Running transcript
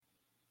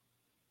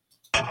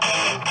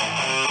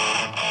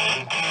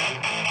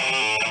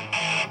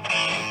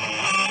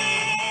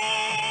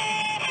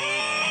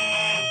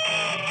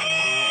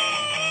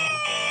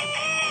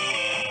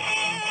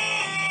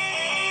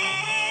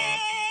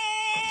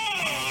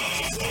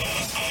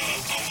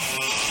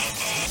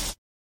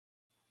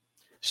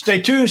Stay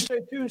tuned, stay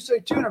tuned, stay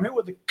tuned. I'm here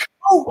with the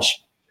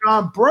coach,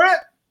 John Brent.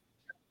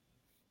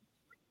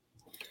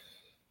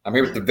 I'm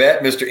here with the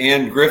vet, Mr.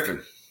 N. Griffin.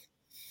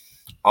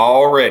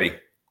 Already.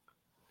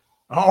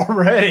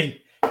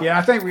 Yeah,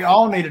 I think we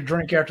all need a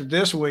drink after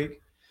this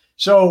week.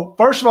 So,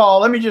 first of all,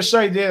 let me just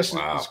say this,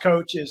 as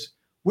coaches.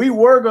 We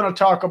were going to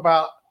talk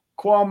about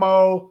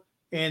Cuomo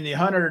and the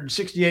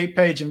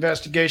 168-page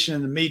investigation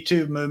in the Me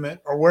Too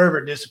movement, or wherever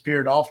it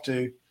disappeared off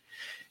to.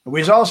 And we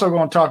was also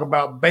going to talk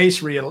about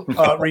base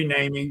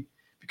renaming,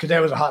 because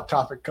that was a hot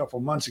topic a couple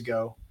of months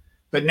ago.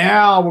 But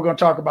now we're going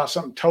to talk about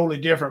something totally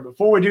different.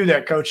 Before we do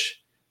that,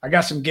 Coach, I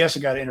got some guests I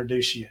got to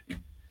introduce you.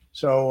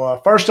 So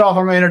first off,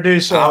 I'm going to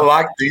introduce. I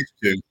like these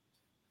two.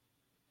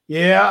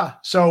 Yeah.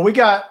 So we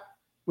got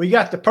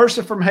the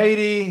person from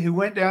Haiti who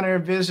went down there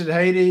and visited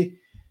Haiti,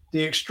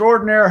 the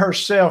extraordinaire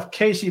herself,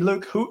 Casey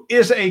Luke, who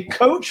is a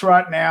coach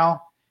right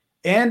now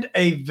and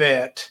a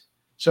vet.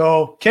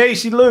 So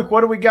Casey Luke,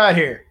 what do we got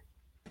here?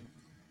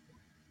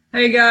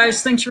 Hey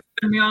guys, thanks for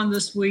having me on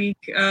this week.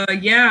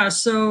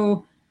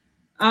 So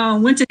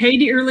went to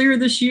Haiti earlier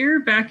this year,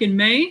 back in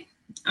May,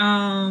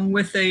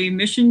 with a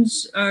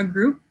missions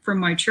group from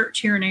my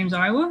church here in Ames,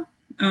 Iowa.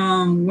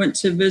 Went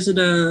to visit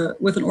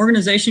with an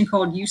organization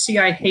called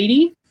UCI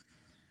Haiti.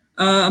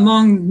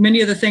 Among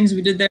many of the things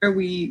we did there,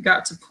 we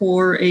got to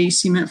pour a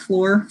cement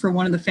floor for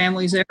one of the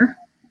families there.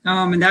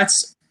 And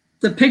that's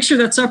the picture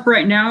that's up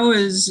right now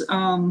is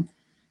kind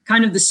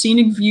of the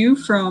scenic view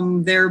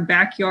from their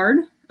backyard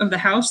of the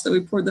house that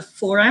we poured the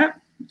floor at.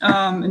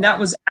 And that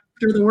was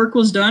after the work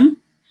was done.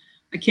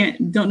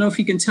 Don't know if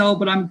you can tell,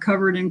 but I'm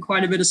covered in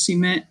quite a bit of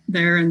cement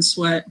there and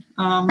sweat.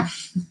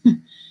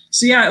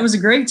 So yeah, it was a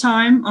great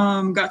time.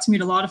 Got to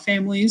meet a lot of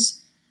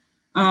families.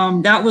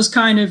 That was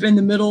kind of in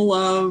the middle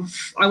of,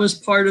 I was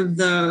part of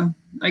the,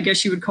 I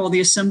guess you would call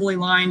the assembly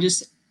line,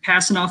 just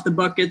passing off the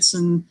buckets.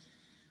 And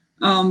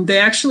they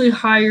actually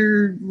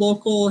hired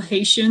local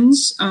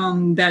Haitians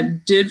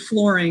that did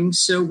flooring.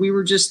 So we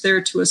were just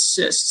there to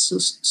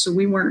assist. So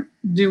we weren't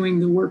doing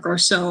the work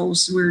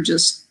ourselves. We were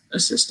just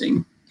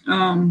assisting.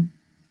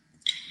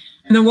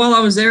 And then while I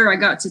was there, I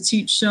got to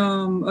teach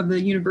some of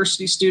the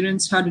university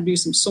students how to do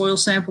some soil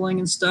sampling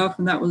and stuff.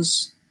 And that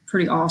was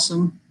pretty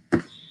awesome.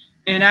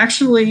 And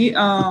actually,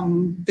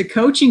 the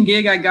coaching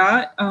gig I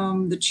got,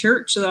 the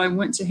church that I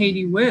went to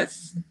Haiti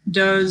with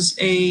does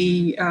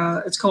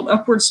it's called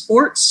Upward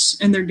Sports,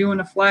 and they're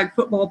doing a flag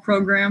football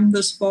program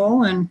this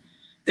fall. And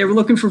they were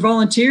looking for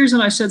volunteers,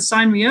 and I said,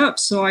 sign me up.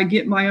 So I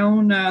get my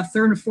own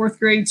third and fourth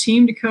grade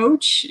team to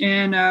coach.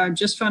 And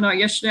just found out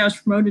yesterday I was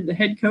promoted to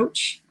head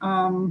coach.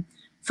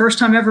 First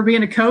time ever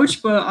being a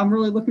coach, but I'm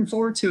really looking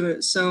forward to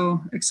it. So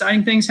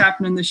exciting things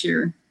happening this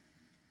year.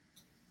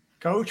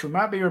 Coach, we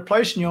might be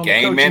replacing you on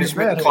game the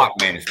management and clock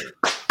management.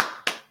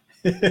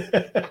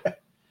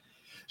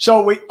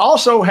 So we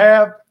also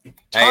have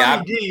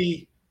Tommy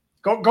D.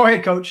 Go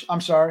ahead, Coach.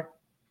 I'm sorry.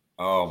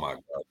 Oh, my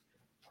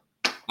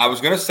God. I was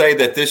going to say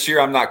that this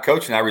year I'm not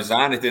coaching. I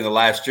resigned at the end of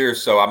last year,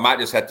 so I might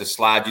just have to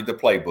slide you the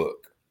playbook.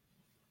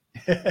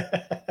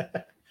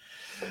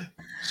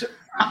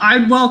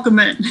 I'd welcome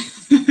it.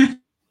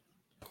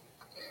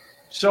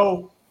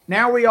 So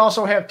now we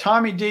also have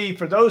Tommy D.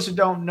 For those who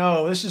don't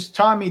know, this is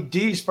Tommy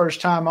D's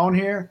first time on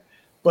here,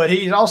 but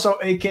he's also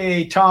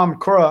AKA Tom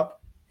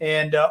Krupp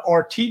and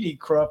or TD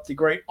Krupp, the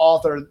great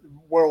author,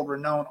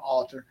 world-renowned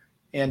author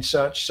and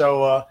such.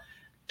 So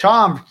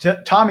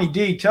Tommy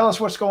D, tell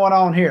us what's going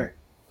on here.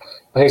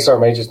 Hey,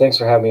 Sergeant Majors, thanks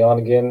for having me on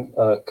again,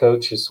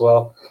 Coach as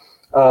well.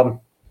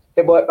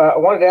 Hey, but I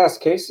wanted to ask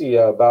Casey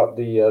about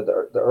the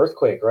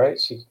earthquake, right?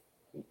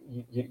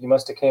 You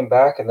must have came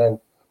back and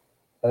then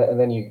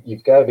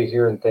you've got to be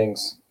hearing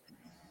things.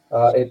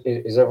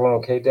 Is everyone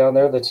okay down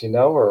there that you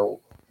know, or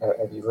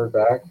have you heard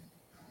back?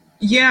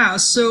 Yeah,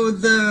 so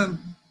the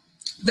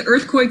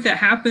earthquake that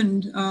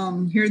happened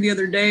here the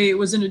other day, it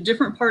was in a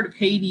different part of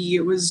Haiti.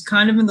 It was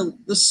kind of in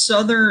the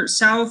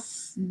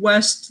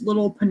southwest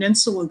little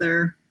peninsula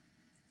there.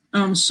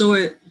 So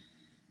it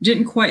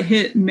didn't quite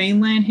hit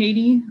mainland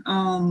Haiti.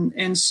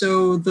 And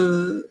so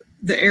the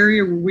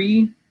area where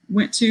we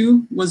went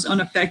to was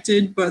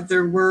unaffected, but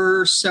there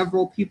were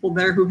several people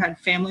there who had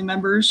family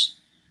members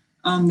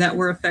that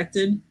were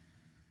affected.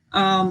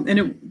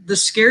 And the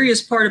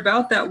scariest part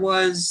about that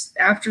was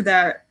after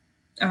that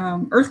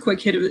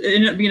earthquake hit, it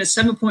ended up being a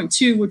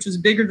 7.2, which was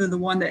bigger than the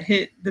one that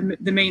hit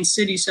the main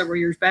city several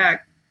years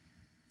back.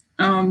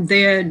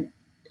 They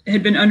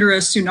had been under a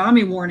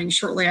tsunami warning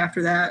shortly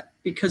after that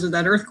because of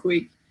that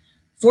earthquake.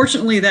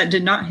 Fortunately, that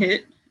did not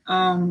hit.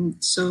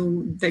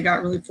 So they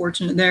got really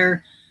fortunate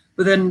there.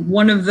 But then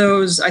one of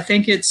those, I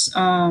think it's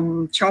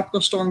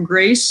Tropical Storm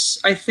Grace,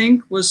 I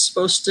think, was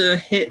supposed to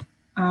hit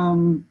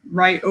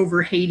right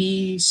over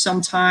Haiti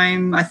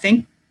sometime. I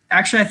think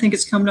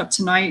it's coming up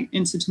tonight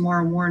into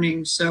tomorrow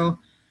morning. So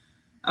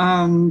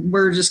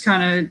we're just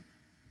kind of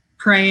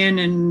praying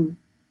and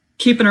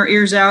keeping our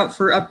ears out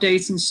for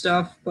updates and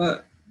stuff,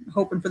 but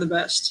hoping for the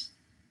best.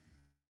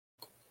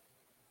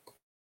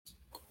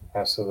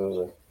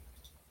 Absolutely.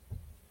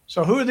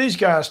 So who are these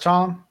guys,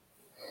 Tom?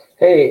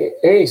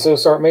 Hey, so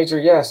Sergeant Major,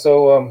 yeah,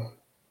 so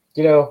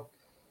talking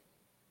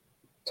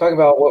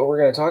about what we're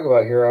going to talk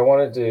about here, I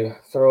wanted to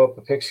throw up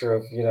a picture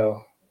of,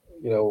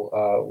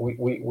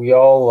 we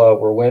all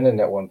were winning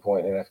at one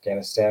point in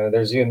Afghanistan, and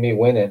there's you and me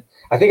winning.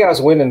 I think I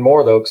was winning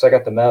more though, because I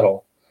got the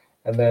medal.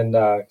 And then,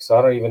 so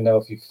I don't even know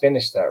if you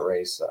finished that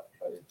race,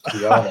 to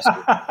be honest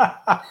with you.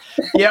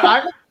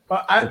 Yeah,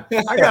 I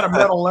got a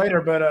medal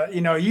later, but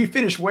you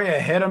finished way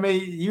ahead of me.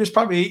 You was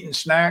probably eating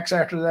snacks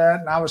after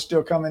that, and I was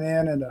still coming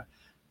in. And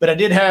but I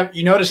did have,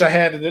 you notice I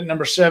had the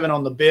number 7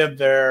 on the bib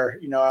there.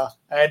 I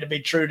had to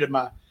be true to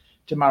my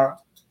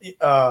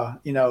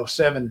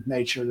 7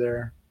 nature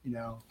there.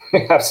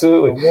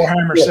 Absolutely.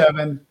 Warhammer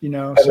 7.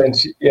 And then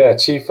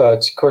Chief,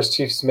 of course,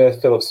 Chief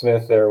Smith, Philip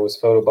Smith, there was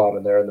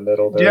photobombing there in the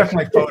middle. There.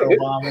 Definitely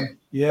photobombing.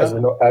 Yeah, as a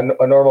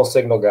normal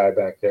signal guy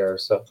back there.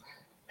 So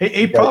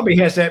he probably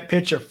has that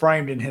picture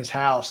framed in his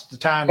house. The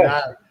time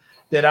that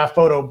I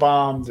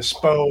photobombed the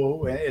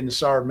SPO in the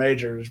Sergeant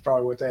Major is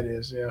probably what that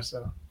is. Yeah.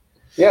 So.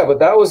 Yeah, but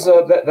that was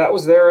that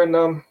was there in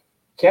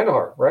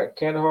Kandahar, right?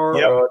 Kandahar,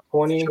 yep.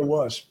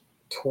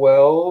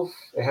 2012.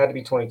 It had to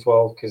be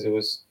 2012 because it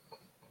was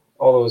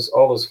all those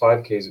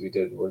 5Ks we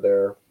did were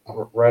there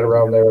right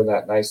around there in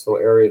that nice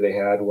little area they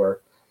had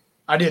where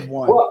I did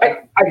one. Well,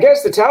 I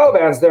guess the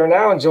Taliban's there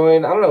now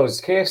enjoying. I don't know. Is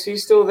KFC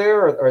still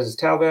there, or is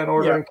the Taliban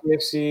ordering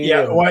KFC?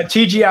 Yeah. Well,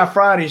 TGI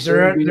Fridays,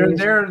 they're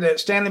there. That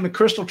Stanley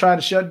McChrystal tried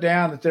to shut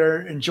down. That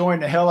they're enjoying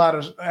the hell out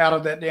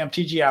of that damn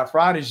TGI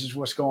Fridays is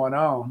what's going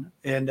on.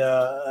 And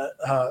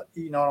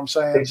you know what I'm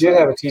saying? They did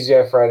have a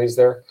TGI Fridays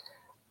there.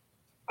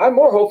 I'm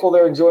more hopeful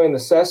they're enjoying the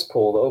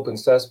cesspool, the open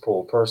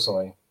cesspool,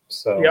 personally.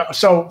 So yeah.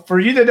 So for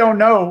you that don't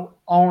know,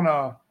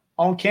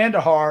 on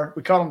Kandahar,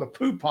 we call them the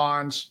poo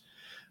ponds,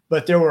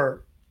 but there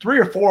were 3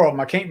 or 4 of them.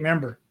 I can't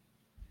remember,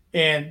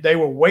 and they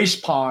were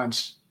waste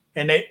ponds,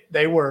 and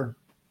they were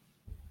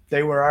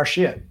our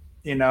shit,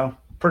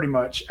 pretty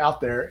much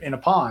out there in a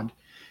pond,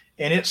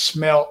 and it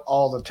smelled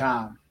all the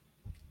time.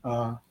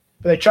 But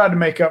they tried to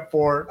make up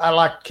for it. I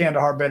liked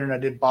Kandahar better than I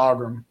did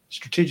Bagram.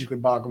 Strategically,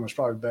 Bagram was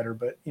probably better,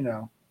 but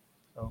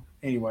So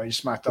anyway,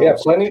 just my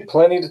thoughts. Yeah,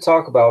 plenty to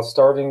talk about.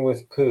 Starting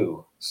with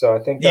poo. So I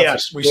think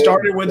that's we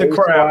started with the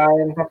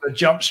crowd from the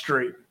jump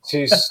street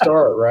to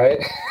start, right?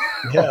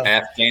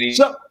 Yeah. Afghani.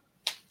 So,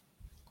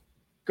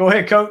 go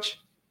ahead, Coach.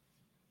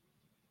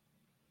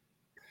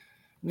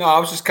 No, I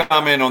was just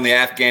commenting on the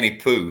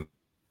Afghani poo.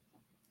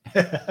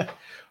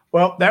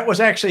 Well, that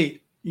was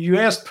actually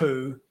U.S.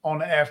 poo on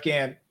the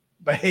Afghan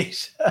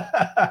base.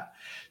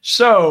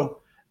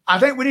 So I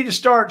think we need to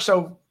start.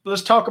 So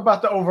let's talk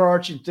about the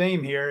overarching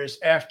theme here is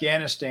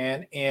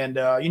Afghanistan. And,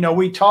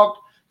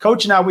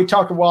 Coach and we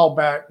talked a while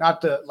back,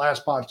 not the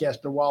last podcast,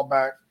 but a while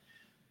back.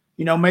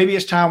 Maybe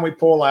it's time we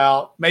pull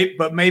out,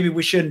 but maybe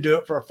we shouldn't do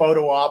it for a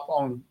photo op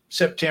on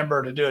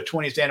September to do a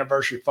 20th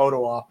anniversary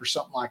photo op or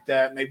something like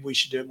that. Maybe we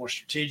should do it more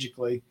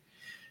strategically.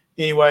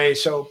 Anyway,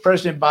 so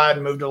President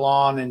Biden moved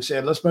along and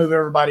said, let's move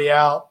everybody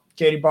out.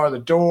 Katie bar the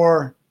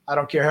door. I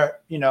don't care how,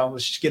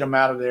 let's just get them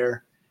out of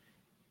there.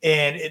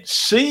 And it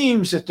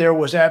seems that there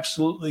was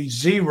absolutely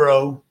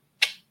zero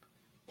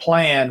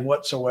plan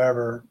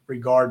whatsoever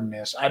regarding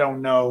this. I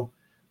don't know.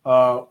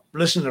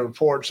 Listen to the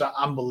reports.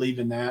 I'm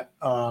believing that.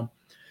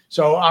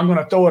 So I'm going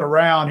to throw it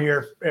around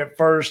here at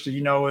first,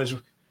 as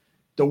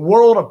the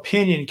world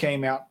opinion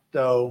came out,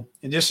 though,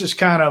 and this is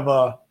kind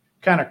of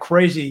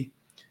crazy,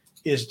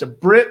 is the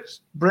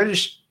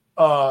British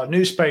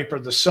newspaper,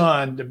 The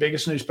Sun, the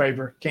biggest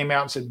newspaper, came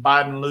out and said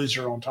Biden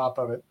loser on top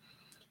of it.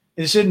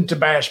 This isn't to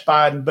bash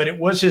Biden, but it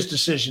was his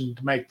decision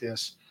to make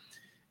this.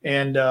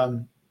 And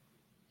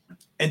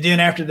then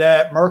after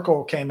that,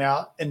 Merkel came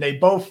out, and a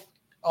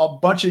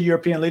bunch of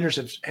European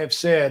leaders have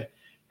said,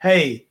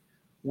 hey,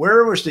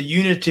 where was the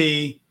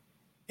unity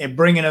in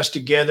bringing us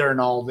together in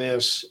all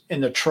this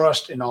and the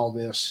trust in all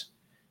this?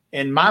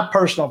 And my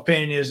personal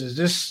opinion is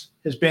this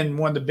has been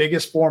one of the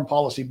biggest foreign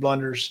policy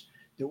blunders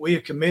that we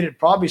have committed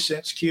probably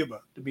since Cuba,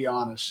 to be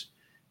honest,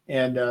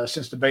 and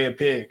since the Bay of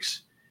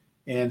Pigs.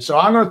 And so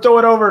I'm going to throw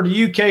it over to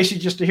you, Casey,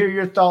 just to hear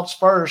your thoughts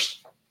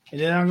first,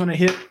 and then I'm going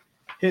to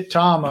hit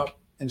Tom up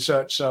and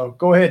such. So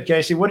go ahead,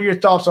 Casey. What are your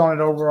thoughts on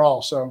it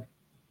overall? So.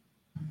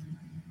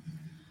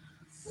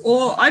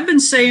 Well, I've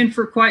been saying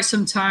for quite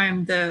some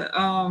time that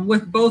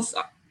with both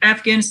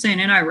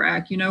Afghanistan and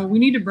Iraq, we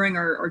need to bring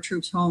our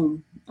troops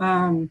home.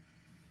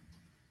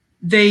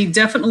 They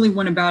definitely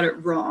went about it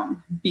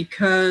wrong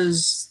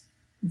because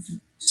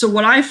so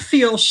what I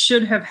feel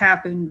should have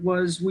happened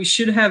was we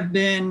should have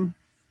been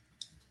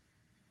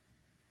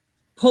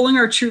pulling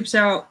our troops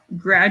out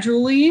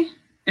gradually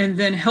and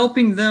then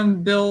helping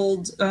them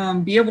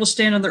be able to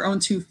stand on their own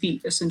 2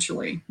 feet,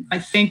 essentially. I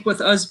think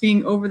with us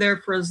being over there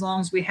for as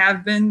long as we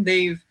have been,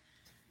 they've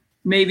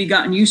maybe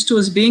gotten used to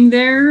us being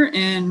there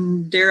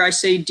and, dare I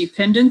say,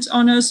 dependent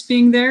on us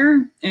being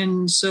there.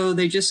 And so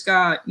they just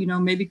got,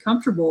 maybe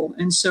comfortable.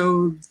 And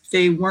so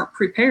they weren't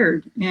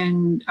prepared.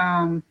 And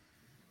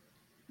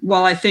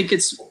while I think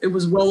it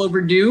was well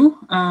overdue,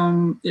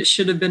 it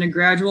should have been a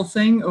gradual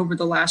thing over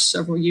the last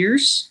several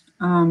years.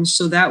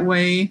 So that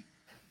way,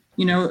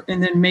 and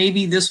then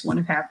maybe this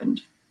wouldn't have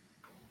happened.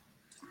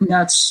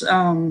 That's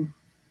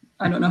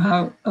I don't know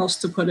how else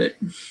to put it.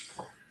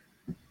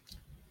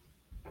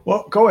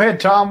 Well, go ahead,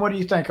 Tom. What do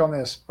you think on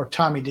this? Or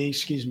Tommy D,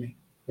 excuse me.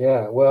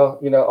 Yeah, well,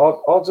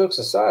 all jokes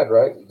aside,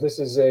 right? This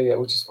is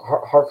which is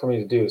hard for me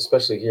to do,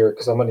 especially here,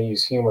 because I'm going to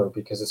use humor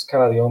because it's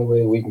kind of the only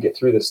way we can get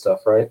through this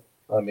stuff, right?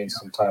 I mean,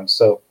 sometimes.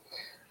 So,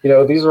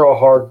 these are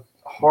all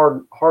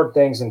hard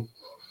things, and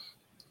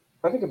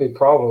I think a big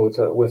problem with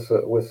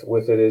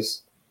it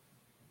is,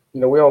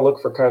 we all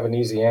look for kind of an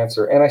easy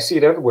answer, and I see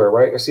it everywhere,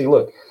 right? I see,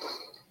 look,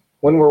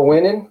 when we're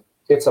winning,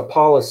 it's a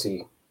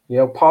policy.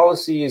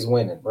 Policy is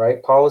winning,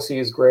 right? Policy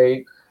is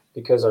great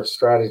because our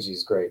strategy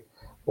is great.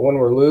 But when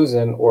we're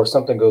losing or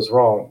something goes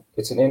wrong,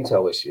 it's an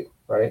intel issue,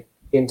 right?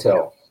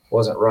 Intel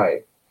wasn't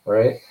right?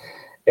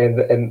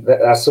 And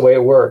that's the way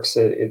it works.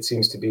 It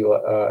seems to be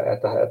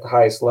at the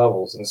highest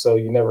levels, and so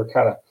you never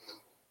kind of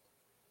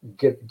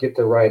get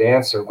the right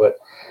answer. But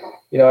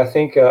I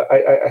think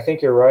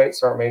you're right,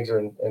 Sergeant Major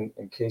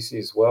and Casey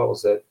as well.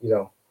 Is that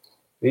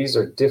these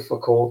are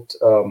difficult.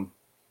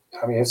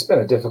 It's been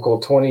a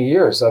difficult 20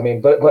 years.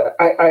 But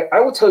I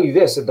will tell you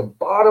this: at the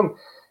bottom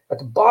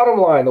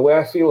line, the way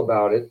I feel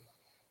about it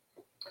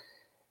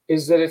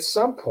is that at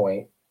some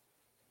point,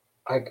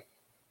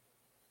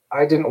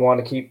 I didn't want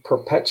to keep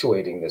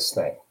perpetuating this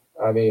thing.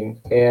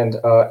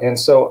 And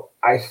so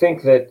I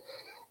think that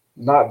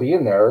not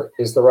being there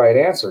is the right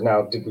answer.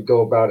 Now, did we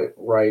go about it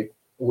right?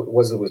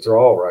 Was the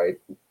withdrawal right?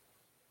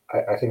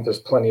 I think there's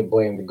plenty of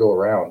blame to go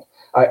around.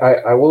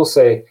 I will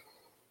say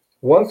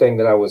one thing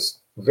that I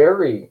was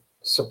very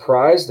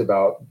surprised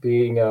about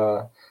being,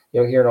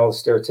 hearing all the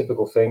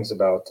stereotypical things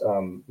about,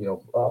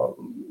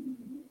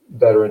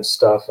 veteran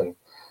stuff and,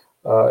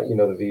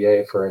 the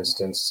VA, for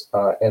instance.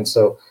 And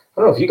so I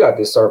don't know if you got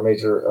this, Sergeant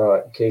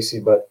Major Casey,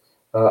 but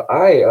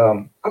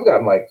I've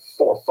gotten like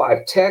 4 or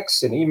 5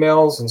 texts and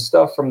emails and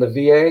stuff from the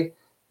VA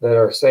that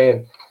are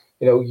saying,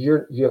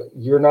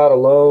 you're not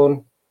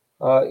alone.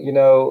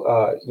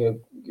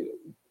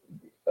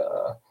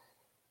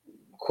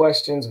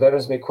 Questions,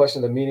 veterans may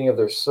question the meaning of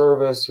their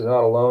service. You're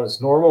not alone.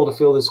 It's normal to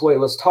feel this way.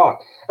 Let's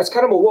talk. That's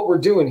kind of what we're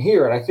doing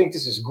here. And I think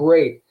this is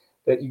great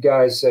that you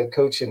guys,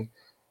 Coach and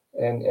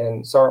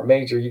Sergeant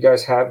Major, you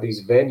guys have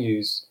these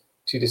venues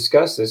to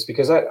discuss this,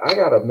 because I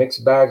got a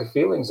mixed bag of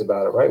feelings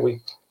about it, right?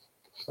 We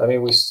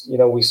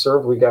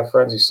served, we got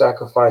friends who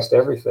sacrificed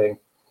everything,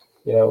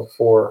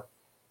 for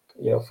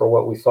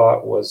what we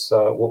thought was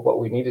what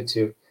we needed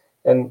to.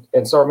 And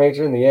Sergeant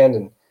Major, in the end,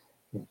 and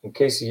in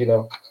Casey,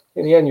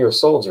 in the end, you're a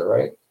soldier,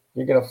 right?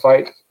 You're going to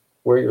fight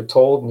where you're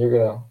told, and you're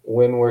going to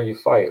win where you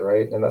fight,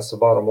 right? And that's the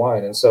bottom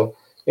line. And so,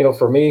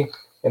 for me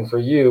and for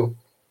you,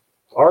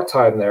 our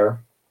time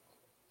there,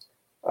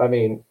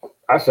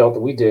 I felt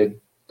that we did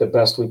the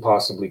best we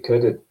possibly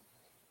could at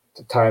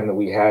the time that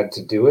we had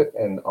to do it.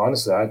 And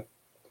honestly,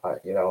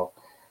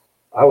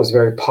 I was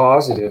very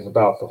positive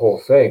about the whole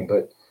thing.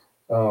 But,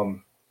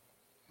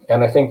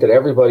 and I think that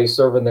everybody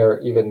serving there,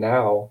 even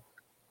now,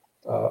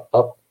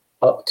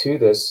 up to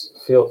this,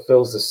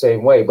 feels the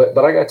same way. But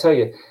I got to tell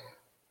you,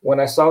 when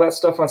I saw that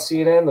stuff on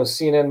CNN, those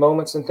CNN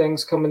moments and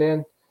things coming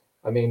in,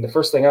 the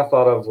first thing I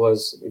thought of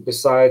was,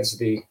 besides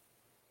the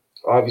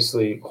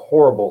obviously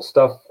horrible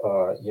stuff,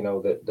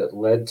 that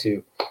led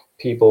to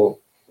people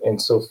in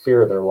so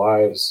fear of their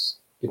lives,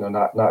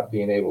 not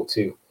being able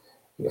to,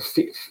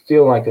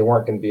 feeling like they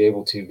weren't going to be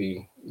able to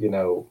be,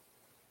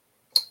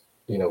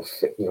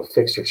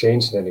 fixed or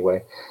changed in any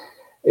way,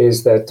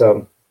 is that,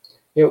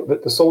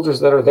 the soldiers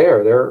that are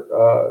there,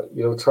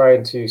 they're,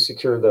 trying to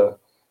secure the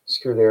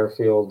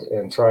airfield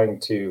and trying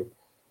to,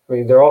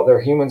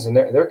 they're humans, and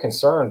they're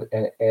concerned,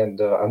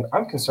 and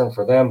I'm concerned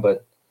for them,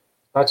 but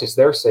not just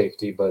their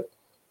safety, but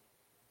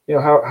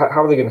how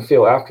are they going to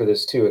feel after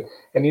this too?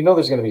 And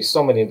there's going to be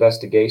so many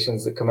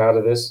investigations that come out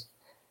of this.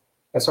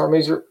 And Sergeant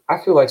Major, I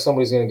feel like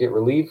somebody's going to get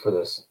relieved for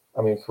this.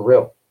 For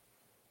real.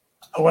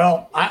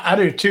 Well, I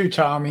do too,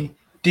 Tommy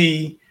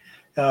D.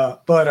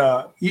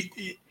 But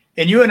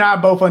you and I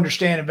both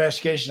understand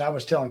investigations. I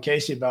was telling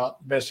Casey about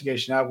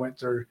investigation I went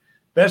through.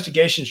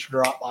 Investigations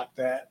drop like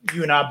that.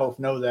 You and I both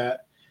know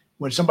that.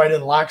 When somebody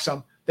doesn't like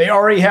something, they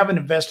already have an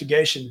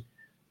investigation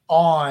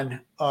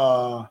on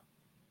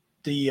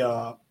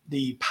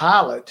the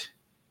pilot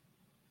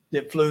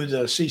that flew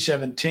the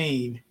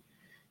C-17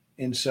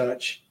 and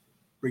such,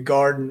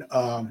 regarding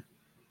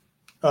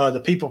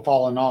the people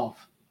falling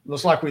off.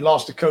 Looks like we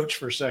lost the coach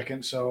for a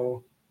second,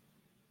 so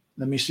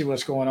let me see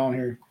what's going on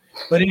here.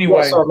 But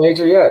anyway, Sergeant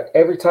Major,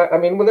 every time,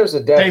 when there's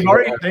a death,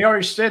 they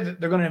already said that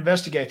they're going to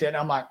investigate that. And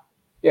I'm like,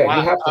 wow.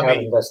 You have to have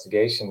an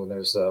investigation when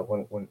there's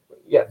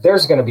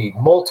there's going to be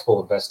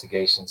multiple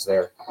investigations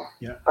there.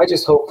 Yeah. I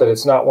just hope that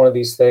it's not one of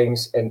these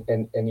things, and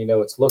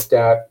it's looked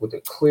at with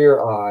a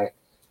clear eye,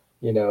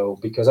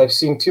 because I've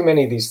seen too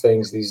many of these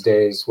things these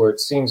days where it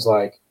seems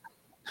like,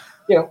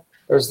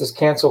 there's this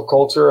cancel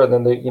culture, and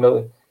then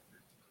the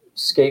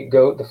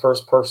scapegoat, the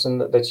first person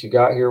that you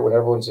got here, when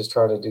everyone's just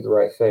trying to do the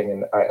right thing.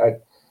 And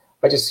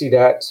I just see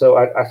that. So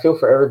I feel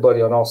for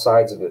everybody on all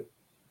sides of it.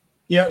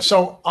 Yeah.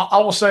 So I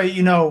will say,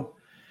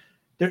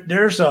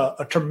 there's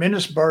a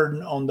tremendous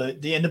burden on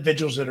the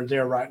individuals that are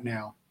there right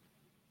now.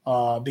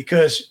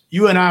 because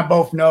you and I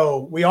both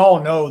know, we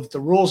all know that the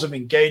rules of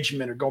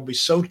engagement are going to be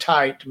so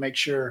tight to make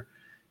sure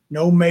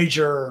no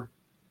major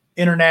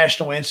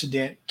international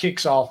incident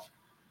kicks off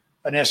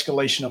an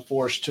escalation of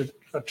force to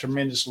a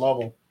tremendous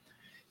level.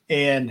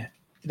 And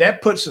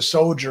that puts the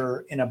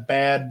soldier in a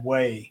bad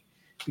way,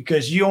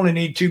 because you only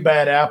need 2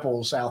 bad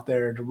apples out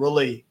there to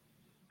really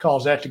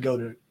cause that to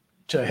go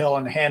to hell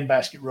in a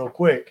handbasket real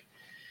quick.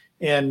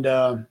 And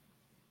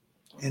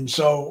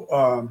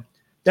so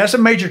that's a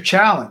major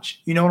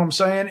challenge. You know what I'm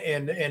saying?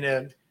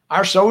 And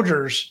our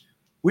soldiers,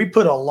 we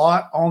put a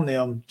lot on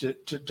them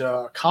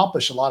to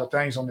accomplish a lot of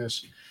things on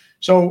this.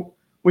 So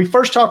we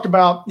first talked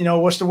about,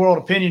 what's the world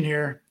opinion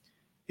here?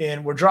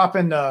 And we're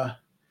dropping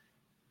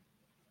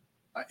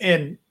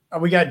and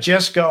we got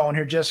Jessica on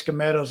here, Jessica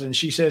Meadows, and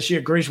she says she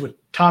agrees with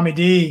Tommy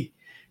D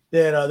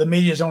that the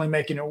media is only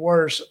making it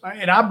worse.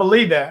 And I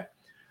believe that.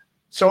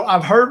 So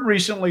I've heard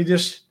recently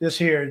this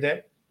here,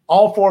 that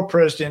all 4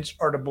 presidents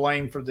are to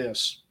blame for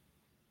this,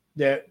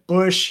 that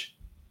Bush,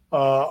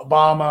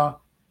 Obama,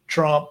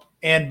 Trump,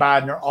 and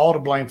Biden are all to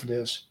blame for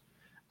this.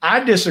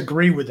 I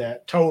disagree with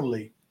that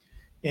totally.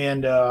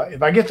 And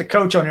if I get the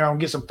coach on here, I'm going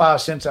to get some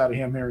 5 cents out of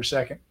him here in a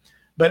second.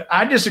 But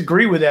I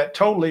disagree with that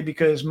totally,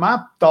 because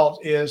my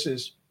thought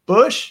is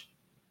Bush,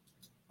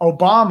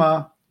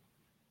 Obama,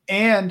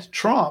 and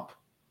Trump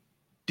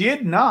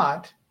did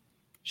not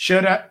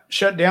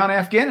shut down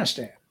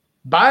Afghanistan.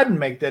 Biden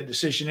made that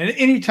decision. And at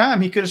any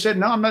time he could have said,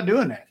 no, I'm not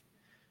doing that.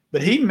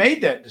 But he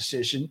made that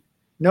decision.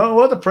 No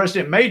other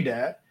president made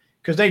that,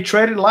 because they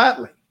treaded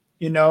lightly,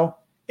 And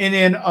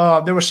then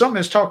there was something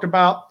that's talked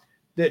about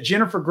that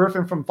Jennifer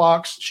Griffin from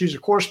Fox, she's a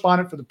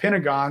correspondent for the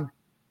Pentagon,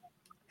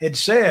 had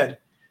said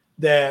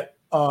that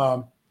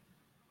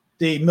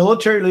the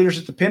military leaders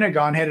at the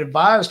Pentagon had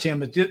advised him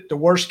that the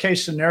worst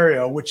case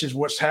scenario, which is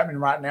what's happening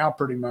right now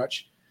pretty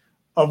much,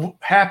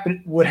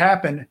 would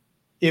happen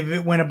if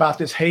it went about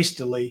this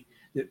hastily.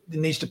 It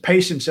needs to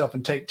pace himself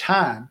and take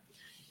time.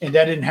 And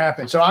that didn't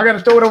happen. So I got to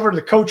throw it over to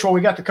the coach while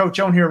we got the coach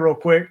on here real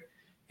quick.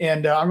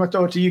 And I'm going to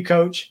throw it to you,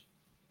 Coach.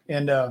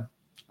 And I'm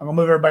going to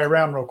move everybody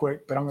around real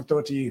quick, but I'm going to throw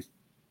it to you.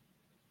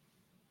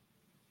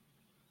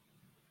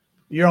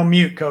 You're on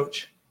mute,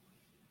 Coach.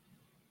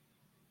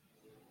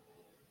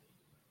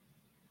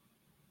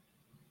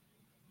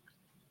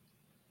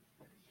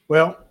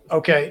 Well,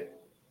 okay.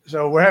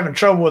 So we're having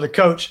trouble with the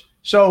coach.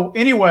 So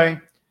anyway,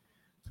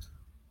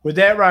 with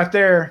that right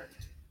there,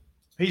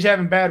 he's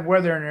having bad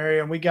weather in the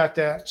area, and we got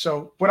that.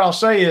 So what I'll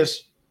say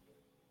is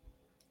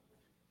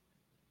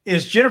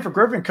Jennifer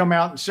Griffin come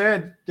out and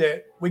said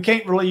that we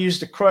can't really use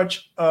the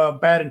crutch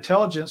of bad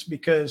intelligence,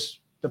 because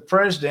the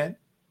president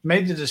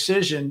made the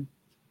decision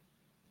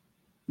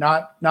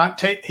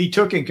he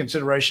took in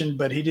consideration,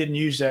 but he didn't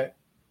use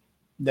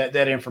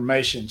that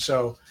information.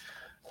 So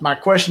my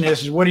question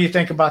is what do you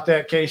think about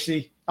that,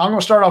 Casey? I'm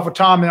going to start off with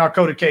Tom, and I'll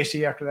go to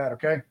Casey after that.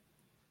 Okay.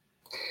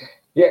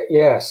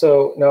 Yeah.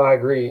 So no, I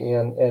agree.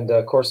 And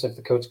of course, if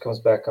the coach comes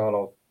back on,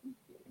 I'll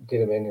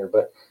get him in here,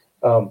 but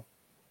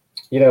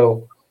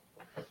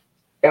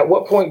at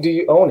what point do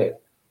you own it?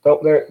 Oh,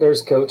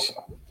 there's Coach.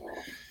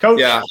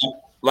 Yeah.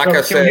 Like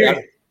I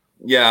said,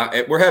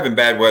 we're having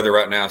bad weather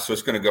right now, so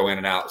it's going to go in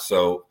and out.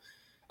 So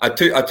I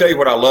tell you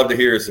what I love to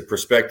hear is the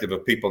perspective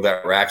of people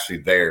that were actually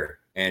there.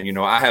 And,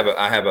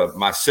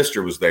 my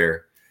sister was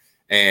there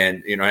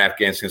and, in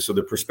Afghanistan. So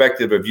the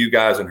perspective of you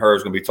guys and her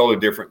is going to be totally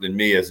different than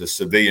me as a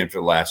civilian for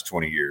the last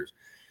 20 years.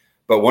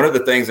 But one of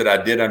the things that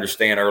I did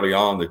understand early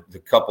on, the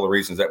couple of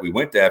reasons that we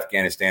went to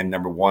Afghanistan,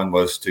 number one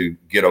was to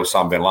get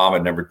Osama bin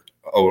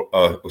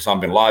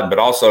Laden, but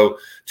also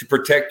to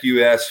protect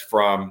U.S.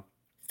 from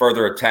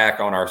further attack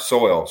on our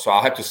soil. So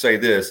I'll have to say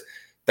this.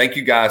 Thank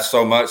you guys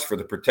so much for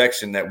the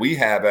protection that we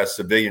have as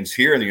civilians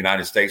here in the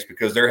United States,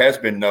 because there has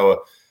been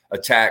no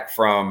attack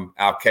from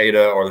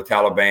Al-Qaeda or the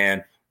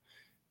Taliban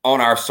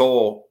on our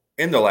soil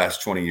in the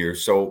last 20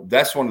 years. So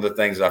that's one of the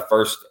things I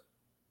first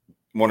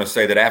want to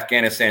say, that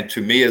Afghanistan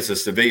to me as a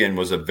civilian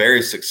was a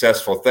very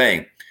successful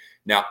thing.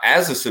 Now,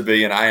 as a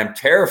civilian, I am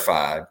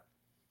terrified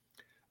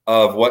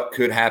of what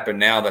could happen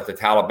now that the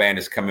Taliban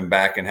is coming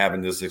back and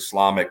having this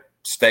Islamic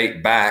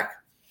state back.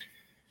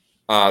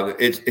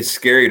 It's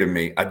scary to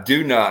me. I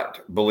do not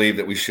believe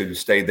that we should have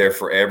stayed there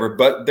forever,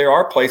 but there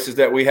are places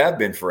that we have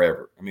been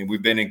forever. I mean,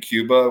 we've been in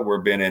Cuba,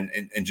 we've been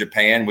in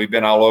Japan, we've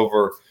been all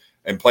over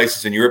in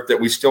places in Europe that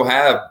we still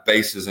have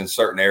bases in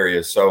certain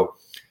areas. So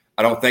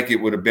I don't think it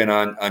would have been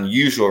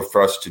unusual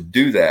for us to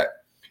do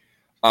that.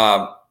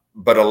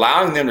 But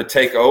allowing them to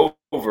take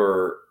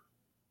over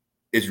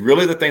is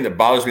really the thing that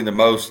bothers me the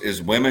most,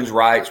 is women's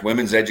rights,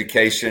 women's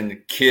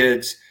education,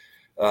 kids.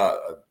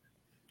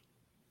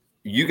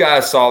 You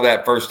guys saw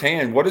that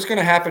firsthand. What is going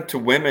to happen to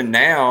women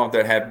now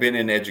that have been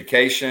in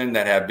education,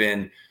 that have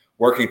been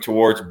working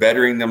towards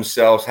bettering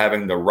themselves,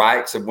 having the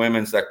rights of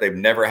women that they've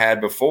never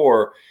had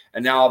before?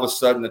 And now all of a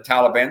sudden the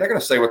Taliban, they're going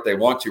to say what they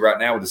want to right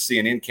now with the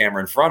CNN camera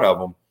in front of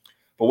them.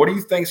 But what do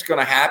you think is going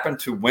to happen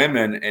to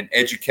women and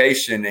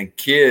education and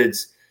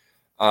kids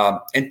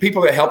and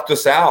people that helped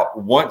us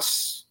out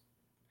once,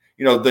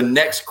 the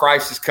next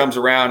crisis comes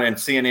around and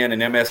CNN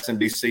and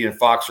MSNBC and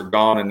Fox are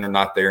gone and they're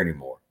not there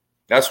anymore.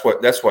 That's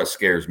what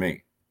scares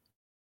me.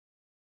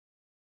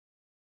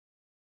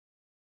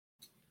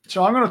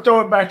 So I'm going to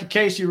throw it back to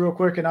Casey real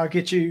quick, and I'll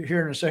get you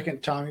here in a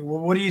second, Tommy. Well,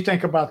 what do you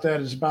think about that?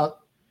 Is about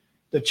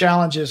the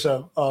challenges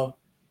of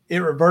it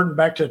reverting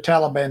back to a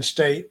Taliban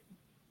state,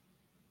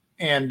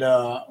 and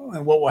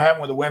what will happen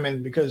with the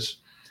women? Because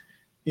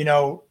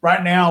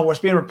right now what's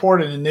being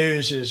reported in the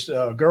news is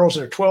girls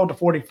that are 12 to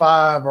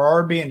 45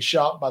 are being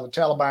shot by the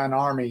Taliban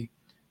army,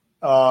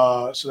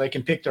 so they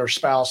can pick their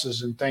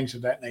spouses and things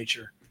of that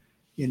nature,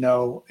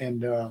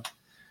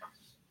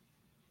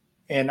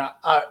 and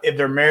if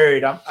they're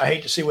married, I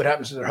hate to see what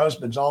happens to their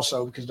husbands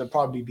also, because they'll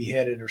probably be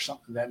beheaded or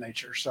something of that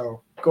nature.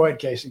 So go ahead,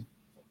 Casey.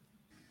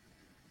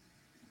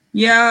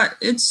 Yeah,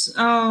 it's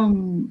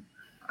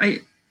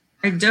I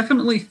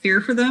definitely fear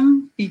for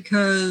them,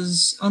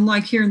 because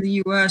unlike here in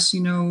the US,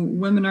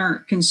 women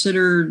aren't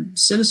considered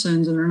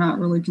citizens and are not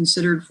really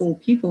considered full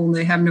people, and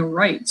they have no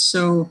rights.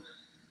 So,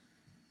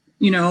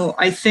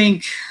 I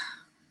think,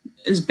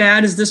 as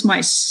bad as this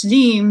might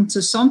seem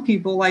to some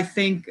people, I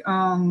think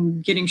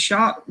getting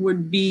shot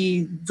would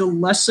be the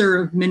lesser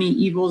of many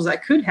evils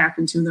that could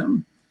happen to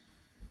them.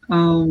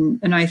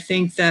 And I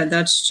think that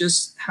that's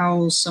just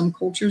how some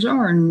cultures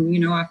are. And,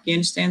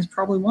 Afghanistan's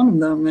probably one of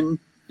them. And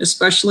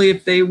especially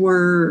if they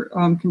were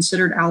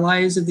considered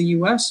allies of the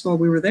U.S. while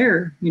we were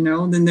there,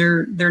 then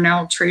they're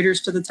now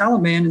traitors to the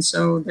Taliban. And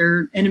so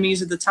they're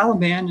enemies of the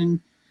Taliban. And,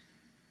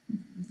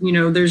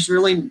 there's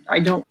really, I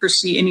don't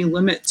foresee any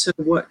limit to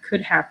what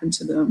could happen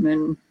to them.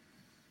 And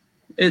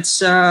it's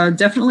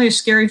definitely a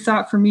scary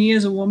thought for me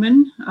as a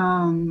woman.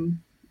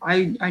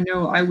 I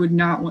know I would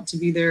not want to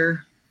be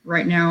there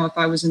right now if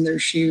I was in their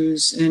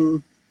shoes.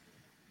 And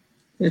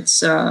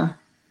it's, not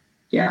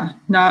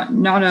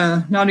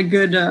a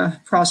good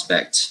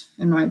prospect,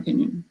 in my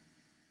opinion.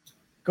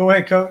 Go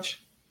ahead,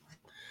 Coach.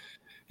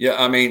 Yeah,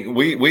 I mean,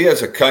 we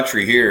as a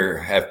country here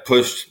have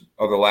pushed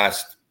over the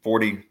last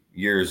 40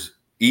 years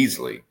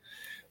easily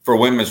for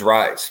women's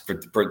rights,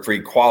 for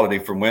equality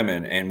for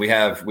women. And we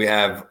have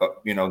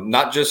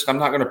not just, I'm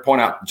not going to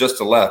point out just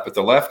the left, but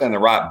the left and the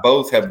right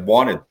both have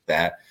wanted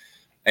that.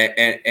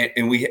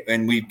 And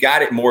we've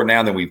got it more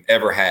now than we've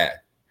ever had.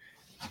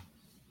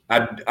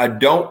 I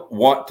don't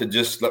want to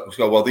just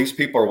go, well, these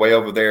people are way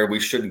over there, we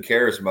shouldn't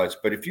care as much.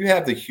 But if you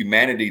have the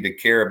humanity to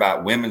care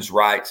about women's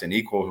rights and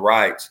equal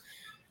rights,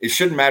 it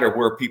shouldn't matter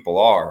where people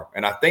are.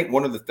 And I think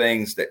one of the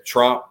things that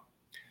Trump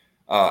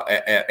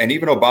and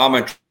even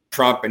Obama and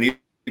Trump and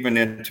even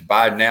into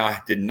Biden now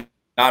did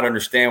not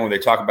understand when they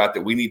talk about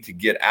that we need to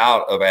get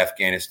out of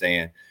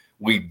Afghanistan.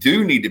 We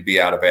do need to be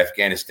out of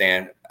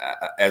Afghanistan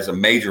as a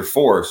major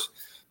force.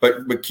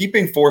 But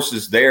keeping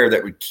forces there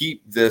that would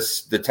keep the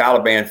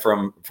Taliban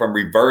from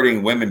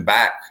reverting women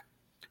back,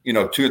 2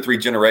 or 3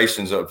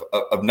 generations of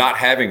not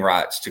having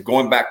rights to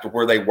going back to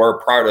where they were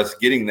prior to us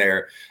getting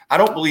there. I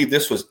don't believe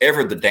this was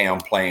ever the damn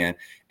plan.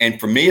 And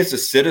for me as a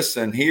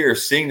citizen here,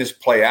 seeing this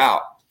play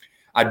out,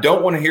 I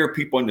don't want to hear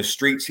people in the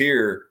streets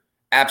here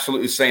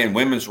absolutely saying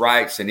women's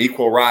rights and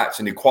equal rights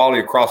and equality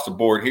across the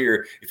board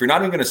here. If you're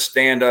not even going to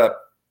stand up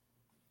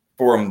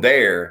for them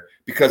there,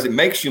 because it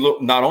makes you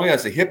look not only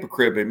as a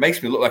hypocrite, but it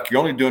makes me look like you're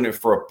only doing it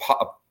for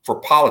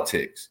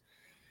politics.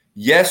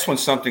 Yes, when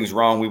something's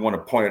wrong, we want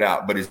to point it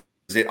out, but is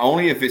it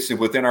only if it's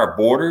within our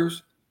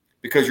borders?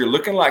 Because you're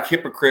looking like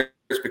hypocrites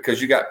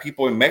because you got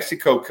people in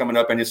Mexico coming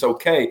up and it's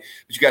okay,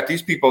 but you got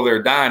these people that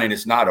are dying and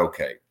it's not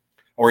okay,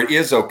 or it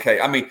is okay.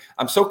 I mean,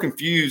 I'm so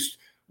confused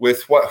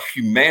with what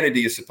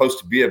humanity is supposed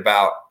to be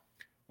about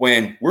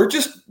when we're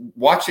just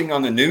watching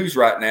on the news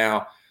right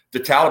now, the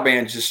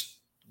Taliban just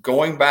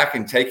going back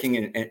and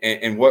taking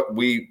and what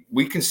we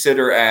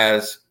consider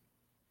as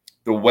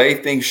the way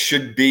things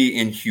should be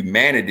in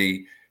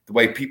humanity, the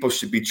way people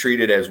should be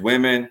treated as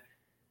women,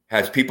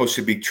 as people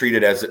should be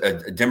treated as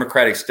a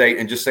democratic state,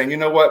 and just saying, you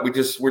know what, we're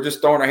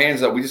just throwing our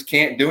hands up. We just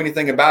can't do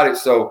anything about it.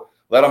 So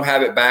let them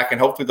have it back, and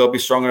hopefully they'll be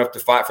strong enough to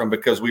fight for them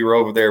because we were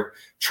over there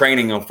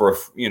training them for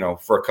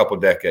a couple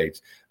of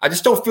decades. I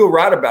just don't feel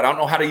right about it. I don't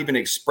know how to even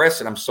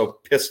express it. I'm so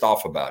pissed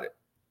off about it.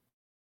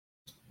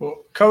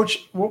 Well,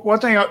 Coach, one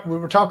thing we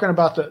were talking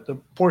about the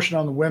portion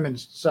on the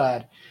women's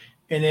side,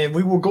 and then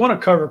we were going to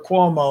cover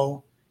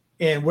Cuomo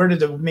and where did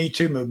the Me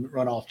Too movement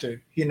run off to,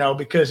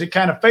 because it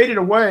kind of faded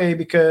away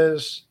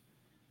because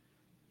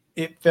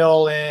it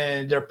fell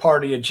in their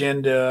party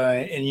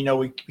agenda, and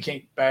we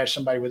can't bash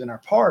somebody within our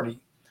party,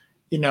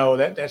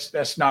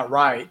 that's not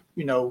right,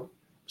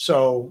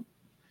 so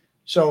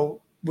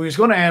we was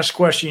going to ask a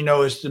question,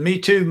 is the Me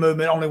Too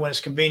movement only when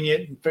it's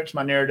convenient and fits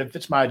my narrative,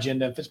 fits my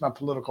agenda, fits my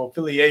political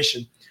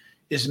affiliation?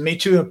 Is Me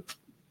Too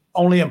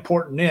only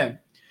important then?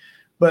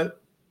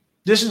 But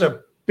this is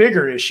a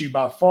bigger issue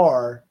by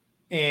far,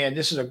 and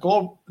this is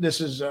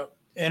a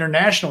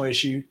international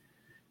issue.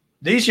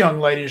 These young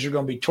ladies are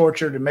going to be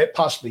tortured and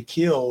possibly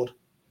killed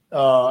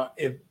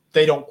if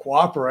they don't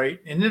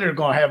cooperate, and then they're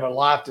going to have a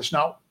life that's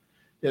not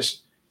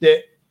this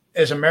that.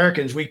 As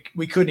Americans, we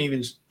couldn't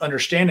even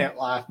understand that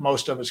life.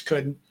 Most of us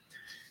couldn't.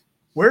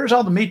 Where's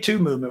all the Me Too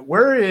movement?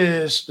 Where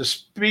is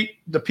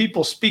the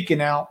people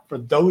speaking out for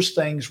those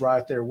things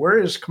right there? Where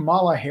is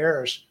Kamala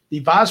Harris, the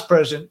vice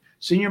president,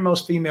 senior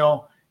most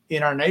female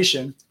in our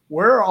nation?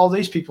 Where are all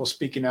these people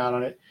speaking out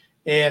on it?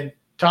 And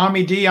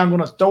Tommy D, I'm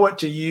going to throw it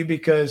to you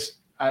because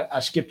I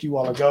skipped you a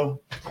while ago.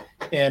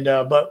 And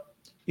but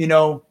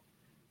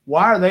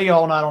why are they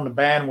all not on the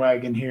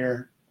bandwagon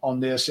here on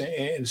this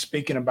and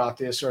speaking about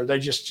this? Or are they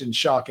just in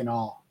shock and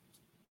awe?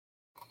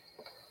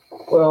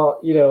 Well,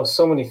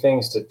 so many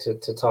things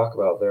to talk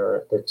about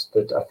there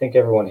that I think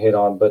everyone hit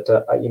on, but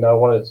I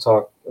wanted to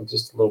talk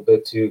just a little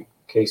bit to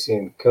Casey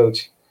and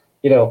Coach.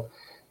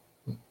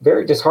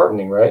 Very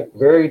disheartening, right?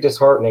 Very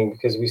disheartening,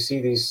 because we see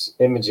these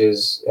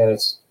images and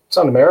it's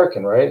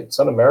un-American, right? It's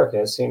un-American.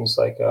 It seems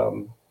like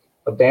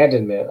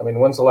abandonment. I mean,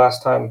 when's the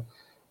last time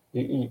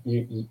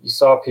you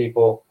saw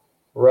people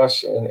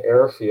rush an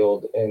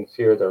airfield and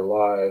fear their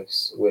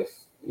lives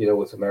with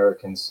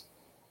Americans,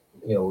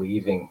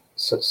 leaving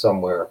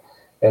somewhere?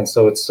 And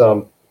so it's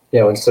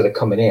instead of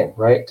coming in,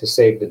 right, to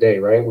save the day,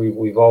 right?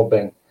 We've all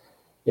been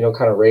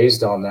kind of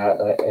raised on that,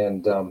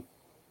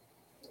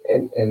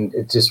 and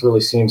it just really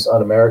seems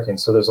un-American.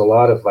 So there's a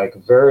lot of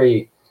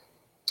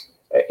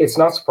it's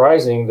not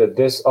surprising that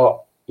this and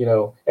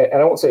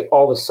I won't say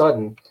all of a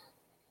sudden,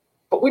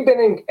 but we've been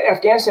in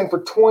Afghanistan for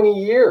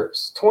 20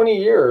 years,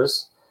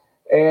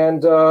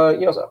 and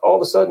all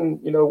of a sudden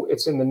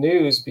it's in the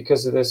news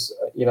because of this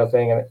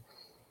thing. And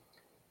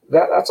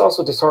that's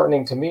also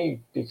disheartening to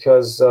me,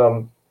 because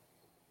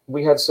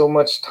we had so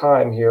much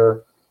time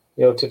here,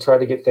 to try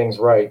to get things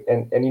right.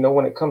 And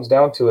when it comes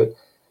down to it,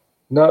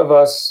 none of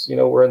us,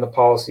 were in the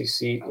policy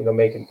seat,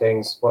 making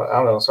things. Well, I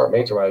don't know, Sergeant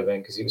Major might have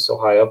been, because he was so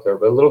high up there.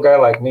 But a little guy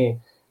like me,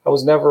 I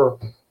was never,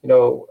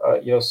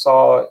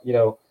 saw,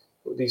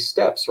 these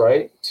steps,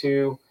 right,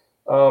 to,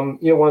 one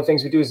of the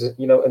things we do is,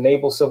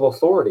 enable civil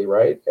authority,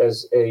 right,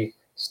 as a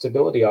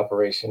stability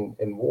operation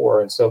in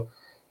war. And so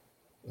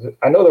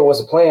I know there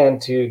was a plan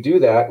to do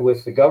that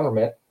with the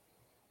government.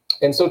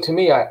 And so to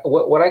me,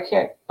 what I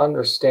can't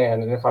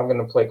understand, and if I'm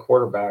going to play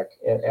quarterback,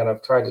 and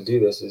I've tried to do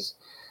this, is,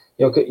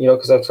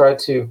 because I've tried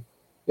to,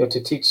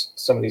 to teach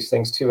some of these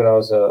things too when I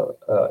was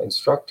a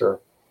instructor.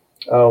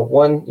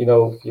 One,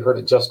 if you heard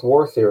of just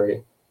war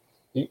theory,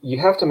 you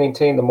have to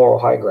maintain the moral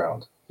high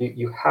ground.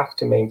 You have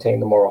to maintain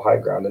the moral high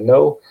ground. And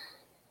no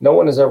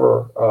one has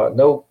ever,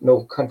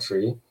 no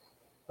country,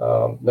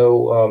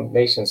 no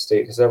nation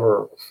state has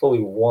ever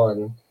fully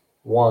won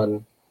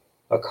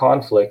a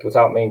conflict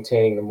without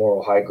maintaining the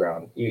moral high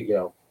ground.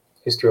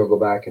 History will go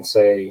back and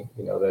say,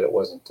 that it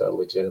wasn't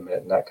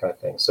legitimate and that kind of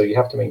thing. So you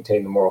have to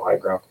maintain the moral high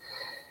ground.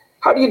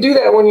 How do you do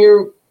that when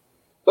you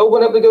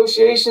open up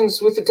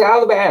negotiations with the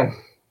Taliban?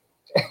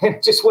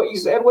 And just what you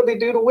said, what they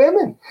do to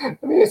women. I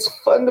mean, it's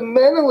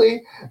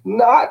fundamentally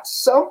not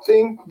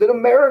something that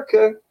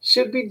America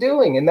should be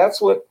doing. And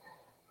that's what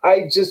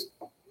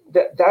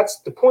that's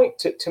the point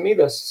to me.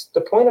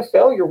 The point of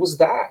failure was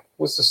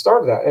the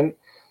start of that.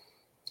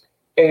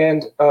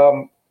 And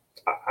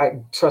I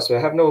trust me, I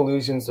have no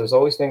illusions. There's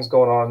always things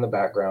going on in the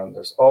background.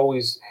 There's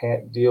always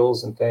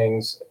deals and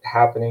things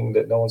happening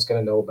that no one's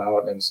going to know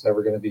about, and it's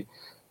never going to be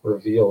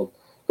revealed.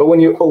 But when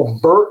you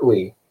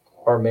overtly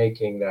are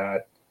making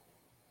that,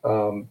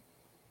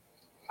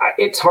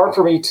 it's hard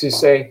for me to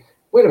say,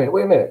 wait a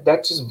minute,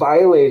 that just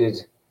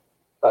violated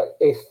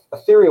a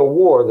theory of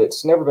war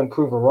that's never been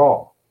proven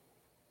wrong.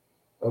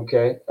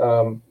 Okay,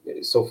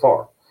 so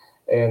far.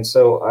 And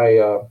so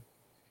I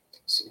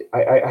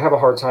have a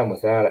hard time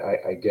with that,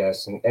 I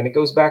guess. And it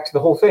goes back to the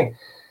whole thing.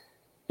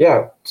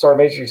 Yeah, Sergeant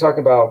Major, you're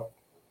talking about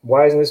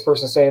why isn't this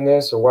person saying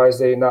this, or why is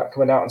they not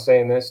coming out and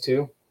saying this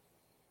too?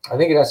 I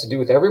think it has to do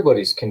with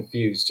everybody's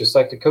confused, just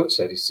like the coach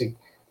said. You see,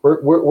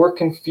 we're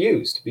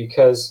confused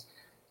because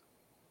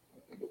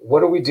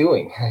what are we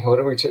doing? What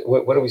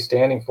are we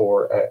standing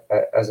for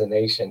as a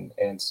nation?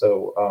 And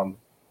so,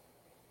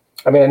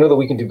 I mean, I know that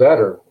we can do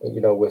better,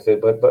 with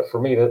it, but for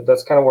me,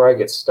 that's kind of where I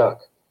get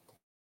stuck.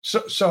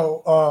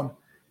 So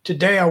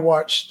today I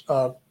watched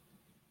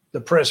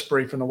the press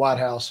brief in the White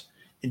House,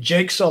 and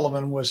Jake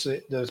Sullivan was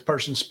the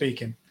person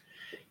speaking,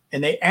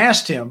 and they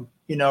asked him,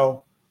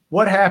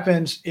 what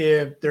happens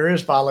if there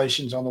is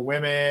violations on the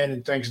women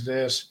and things like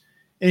this?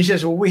 And he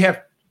says, well,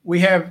 we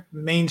have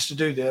means to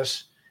do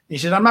this. And he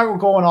said, I'm not going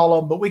to go on all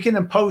of them, but we can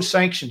impose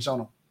sanctions on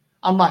them.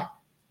 I'm like,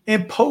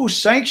 impose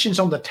sanctions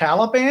on the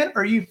Taliban?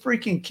 Are you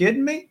freaking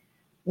kidding me?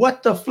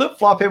 What the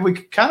flip-flop have we,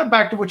 kind of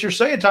back to what you're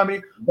saying, Tommy,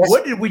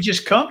 what did we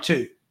just come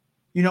to,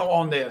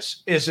 on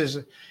this?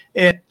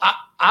 And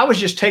I was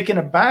just taken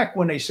aback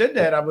when they said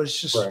that. I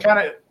was just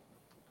kind of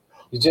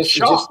you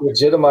just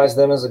legitimize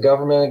them as a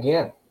government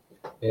again,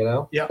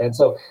 Yeah. And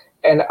so,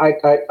 and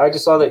I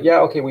just saw that,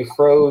 okay, we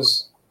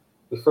froze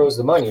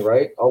the money,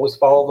 right? Always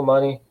follow the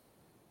money.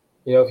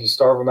 If you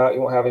starve them out,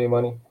 you won't have any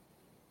money.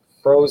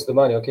 Froze the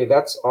money. Okay,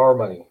 that's our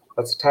money.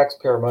 That's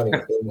taxpayer money.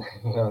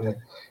 And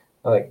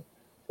like,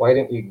 why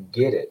didn't you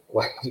get it?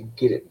 Why didn't you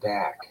get it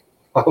back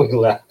while we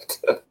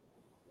left?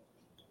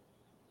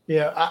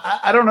 Yeah,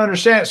 I don't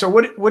understand. So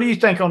what do you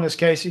think on this,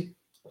 Casey?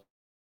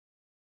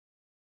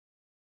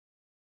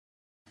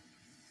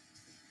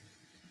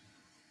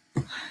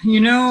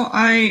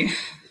 I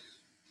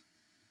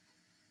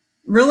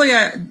really,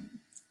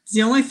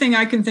 the only thing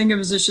I can think of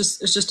is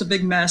it's just a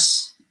big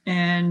mess.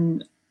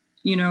 And,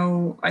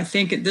 I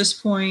think at this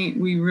point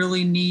we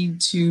really need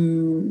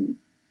to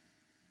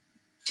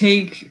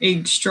take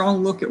a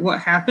strong look at what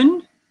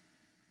happened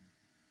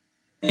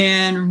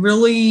and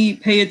really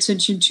pay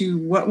attention to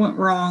what went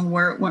wrong,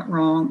 where it went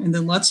wrong, and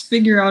then let's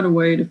figure out a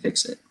way to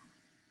fix it.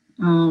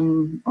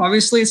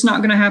 Obviously, it's not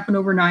going to happen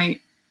overnight,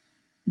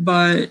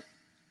 and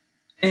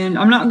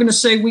I'm not going to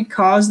say we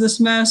caused this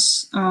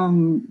mess.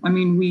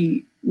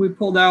 We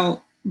pulled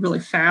out really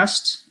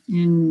fast,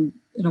 and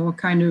it all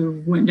kind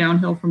of went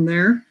downhill from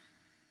there.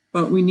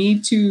 But we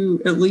need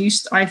to at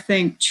least, I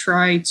think,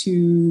 try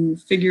to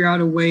figure out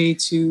a way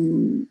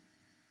to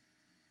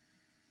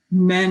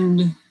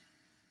mend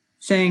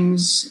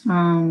things.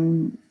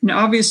 Now,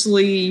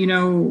 obviously,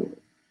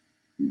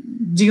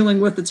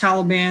 dealing with the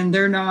Taliban,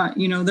 they're not,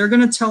 they're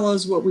going to tell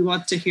us what we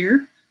want to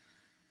hear.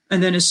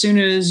 And then as soon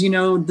as,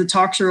 the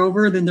talks are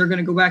over, then they're going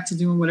to go back to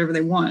doing whatever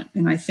they want.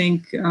 And I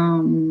think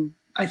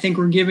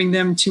we're giving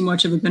them too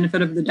much of a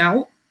benefit of the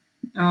doubt.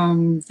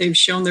 They've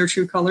shown their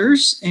true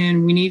colors,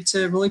 and we need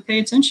to really pay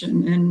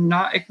attention and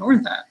not ignore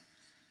that.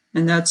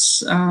 And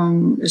that's,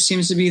 it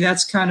seems to be,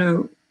 that's kind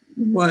of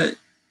what,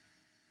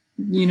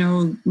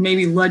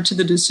 maybe led to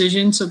the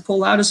decision to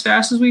pull out as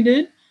fast as we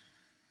did.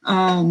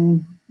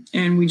 And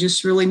we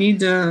just really need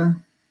to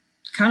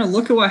kind of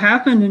look at what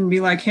happened and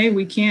be like, hey,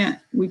 we can't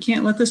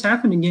let this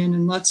happen again.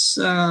 And let's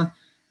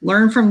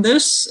learn from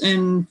this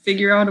and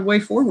figure out a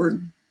way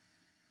forward.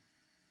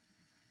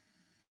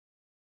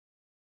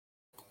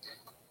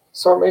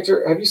 Sergeant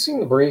Major, have you seen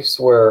the briefs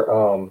where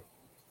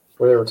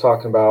they were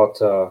talking about,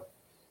 the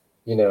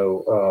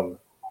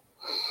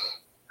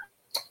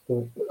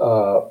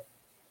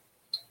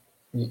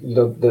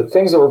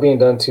things that were being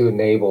done to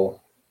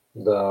enable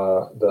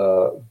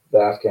the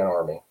Afghan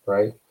army,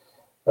 right?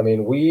 I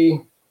mean,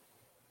 we,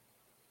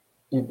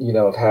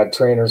 have had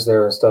trainers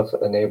there and stuff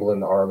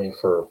enabling the army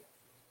for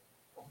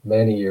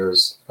many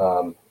years,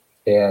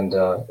 and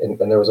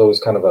there was always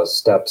kind of a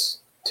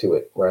steps to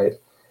it, right?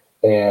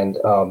 And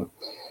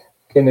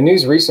in the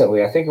news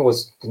recently, I think it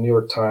was the New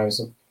York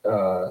Times,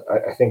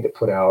 I think that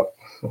put out,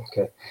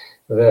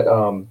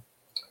 that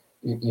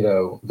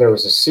there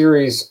was a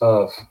series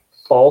of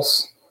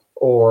false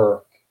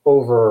or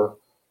over,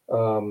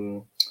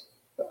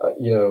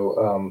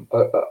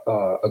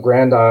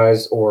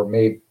 aggrandized or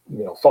made,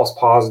 false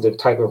positive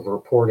type of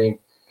reporting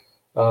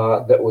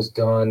that was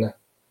done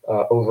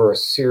over a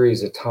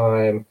series of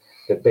time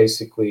that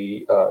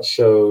basically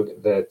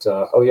showed that,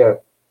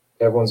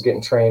 everyone's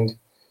getting trained,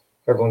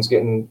 everyone's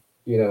getting,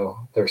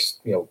 there's,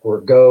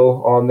 we're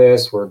go on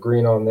this, we're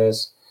green on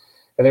this,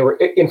 and they were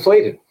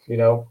inflated,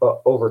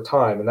 over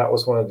time. And that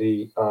was one of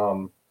the,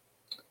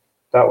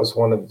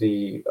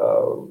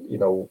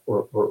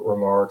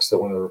 remarks that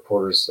one of the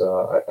reporters,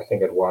 I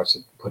think I'd watched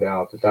it put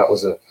out, that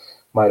was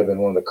might have been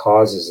one of the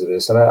causes of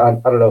this. And I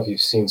don't know if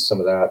you've seen some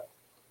of that.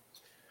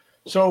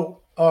 So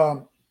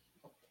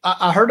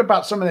I heard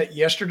about some of that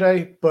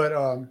yesterday, but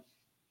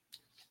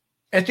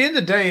at the end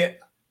of the day,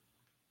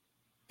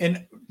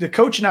 and the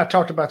coach and I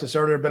talked about this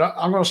earlier, but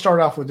I'm going to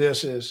start off with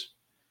this is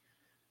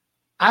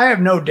I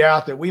have no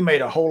doubt that we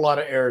made a whole lot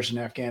of errors in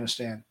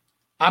Afghanistan.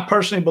 I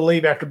personally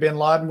believe after bin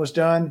Laden was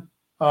done,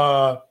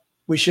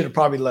 we should have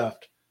probably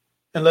left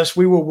unless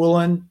we were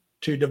willing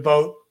to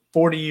devote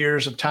 40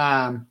 years of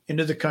time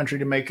into the country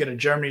to make it a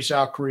Germany,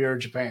 South Korea, or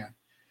Japan.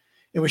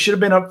 And we should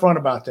have been upfront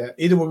about that.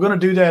 Either we're going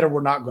to do that or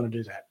we're not going to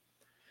do that.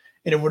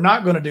 And if we're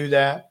not going to do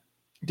that,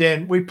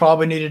 then we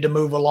probably needed to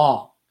move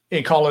along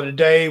and call it a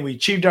day. We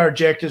achieved our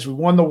objectives. We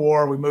won the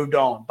war. We moved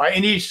on. By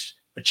any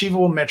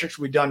achievable metrics,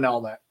 we've done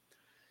all that.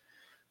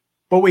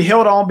 But we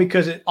held on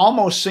because it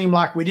almost seemed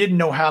like we didn't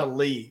know how to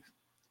leave.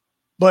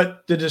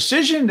 But the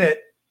decision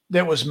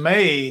that was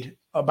made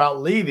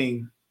about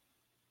leaving,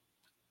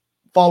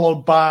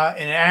 followed by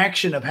an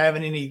action of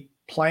having any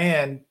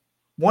plan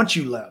once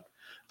you left.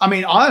 I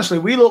mean, honestly,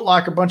 we looked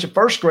like a bunch of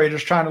first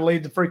graders trying to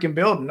leave the freaking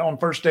building on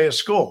first day of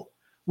school.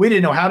 We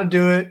didn't know how to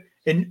do it.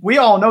 And we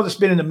all know that's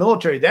been in the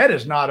military. That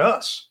is not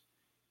us.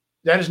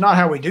 That is not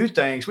how we do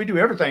things. We do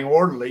everything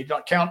orderly,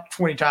 not count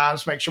 20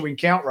 times, make sure we can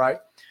count right.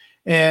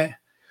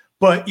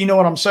 But you know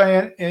what I'm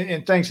saying?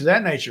 And things of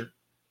that nature.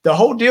 The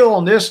whole deal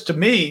on this to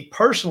me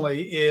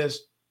personally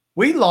is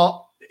we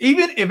lost,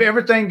 even if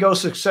everything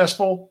goes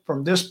successful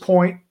from this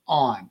point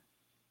on,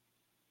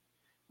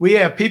 we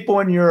have people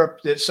in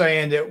Europe that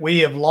saying that we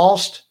have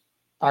lost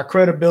our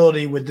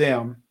credibility with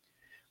them.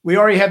 We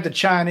already have the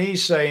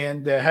Chinese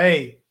saying that,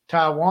 hey,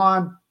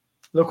 Taiwan,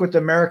 look what the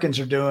Americans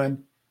are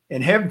doing.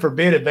 And heaven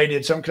forbid if they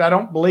did something, because I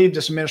don't believe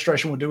this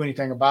administration will do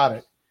anything about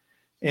it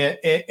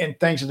and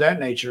things of that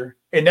nature.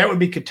 And that would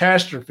be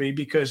catastrophe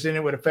because then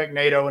it would affect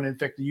NATO and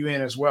affect the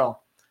UN as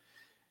well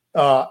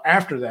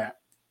after that.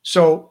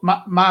 So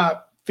my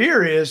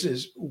fear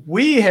is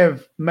we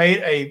have made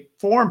a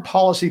foreign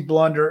policy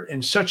blunder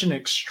in such an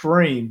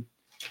extreme.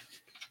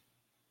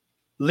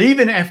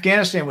 Leaving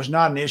Afghanistan was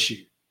not an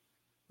issue.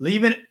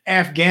 leaving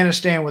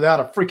Afghanistan without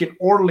a freaking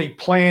orderly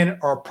plan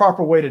or a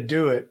proper way to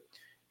do it.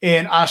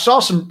 And I saw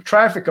some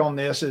traffic on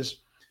this. Is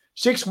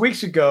 6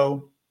 weeks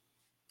ago,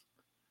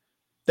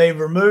 they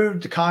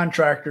removed the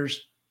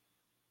contractors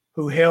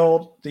who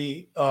held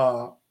the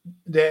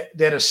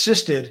that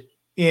assisted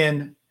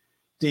in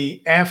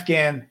the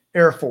Afghan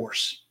Air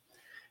Force.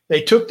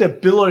 They took the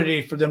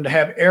ability for them to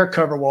have air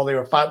cover while they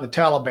were fighting the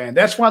Taliban.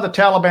 That's why the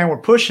Taliban were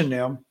pushing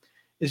them,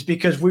 is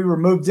because we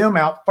removed them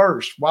out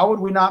first. Why would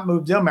we not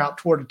move them out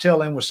toward the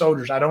tail end with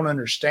soldiers? I don't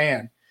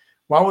understand.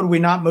 Why would we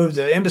not move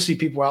the embassy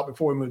people out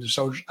before we move the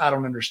soldiers? I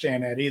don't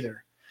understand that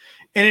either.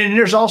 And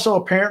there's also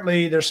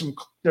apparently there's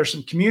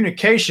some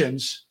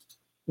communications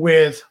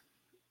with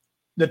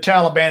the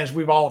Taliban, as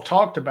we've all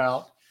talked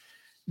about,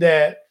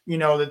 that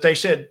that they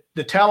said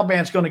the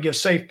Taliban's going to give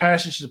safe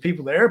passage to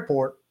people at the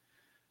airport.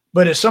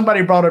 But as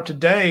somebody brought up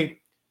today,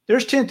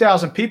 there's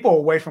 10,000 people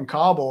away from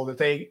Kabul that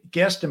they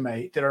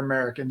guesstimate that are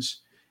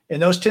Americans.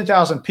 And those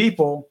 10,000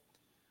 people,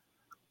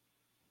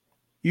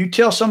 you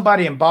tell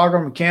somebody in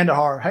Bagram and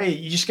Kandahar, hey,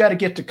 you just got to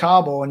get to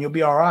Kabul and you'll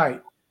be all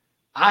right.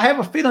 I have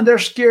a feeling they're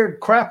scared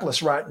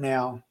crapless right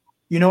now.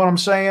 You know what I'm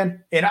saying?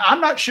 And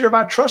I'm not sure if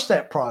I trust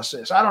that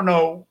process. I don't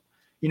know.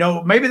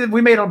 Maybe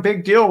we made a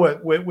big deal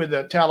with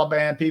the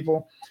Taliban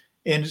people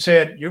and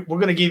said, we're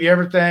going to give you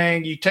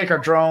everything. You take our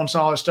drones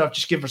and all this stuff.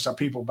 Just give us our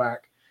people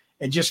back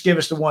and just give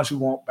us the ones we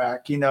want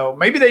back.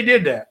 Maybe they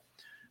did that.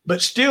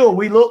 But still,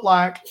 we look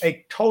like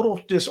a total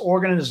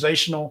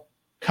disorganizational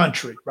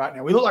country right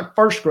now. We look like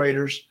first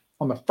graders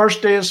on the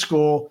first day of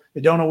school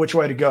that don't know which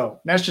way to go. And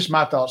that's just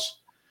my thoughts.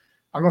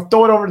 I'm going to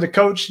throw it over to the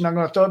coach, and I'm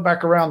going to throw it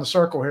back around the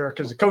circle here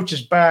because the coach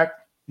is back.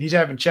 He's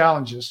having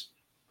challenges.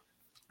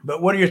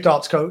 But what are your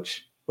thoughts,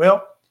 Coach?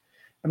 Well,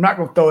 I'm not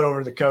going to throw it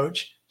over to the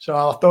coach, so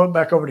I'll throw it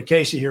back over to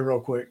Casey here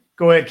real quick.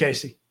 Go ahead,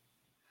 Casey.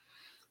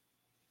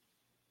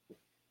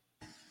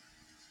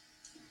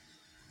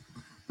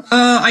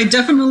 I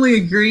definitely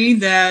agree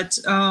that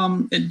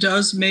it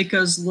does make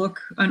us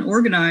look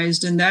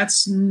unorganized, and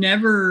that's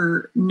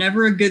never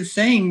a good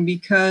thing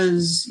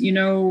because,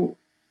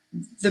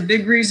 the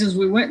big reasons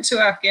we went to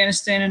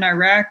Afghanistan and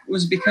Iraq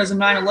was because of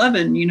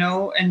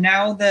 9/11, and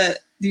now that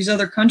these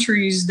other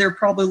countries, they're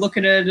probably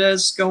looking at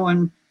us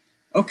going,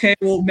 okay,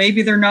 well,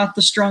 maybe they're not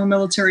the strong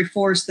military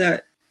force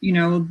that,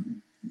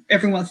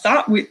 everyone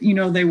thought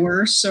they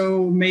were.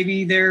 So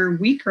maybe they're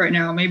weak right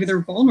now. Maybe they're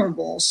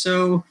vulnerable.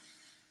 So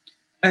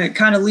it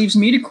kind of leaves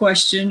me to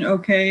question,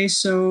 okay,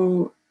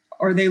 so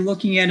are they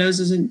looking at us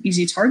as an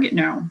easy target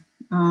now?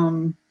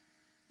 And,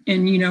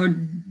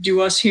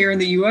 do us here in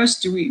the U.S.,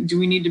 do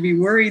we need to be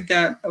worried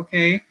that,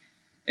 okay,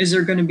 is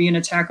there going to be an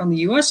attack on the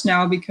U.S.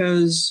 now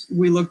because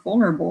we look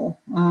vulnerable?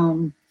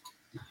 And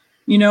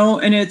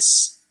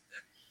it's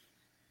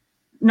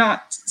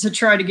not to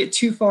try to get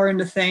too far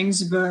into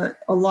things, but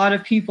a lot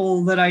of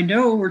people that I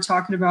know were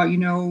talking about,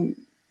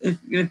 if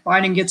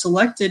Biden gets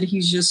elected,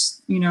 he's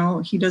just,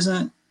 he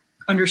doesn't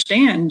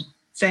understand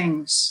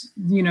things,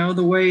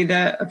 the way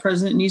that a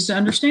president needs to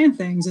understand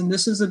things. And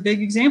this is a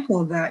big example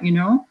of that,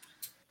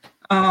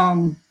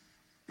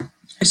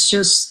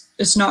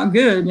 it's not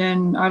good.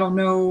 And I don't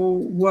know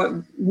what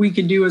we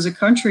could do as a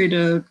country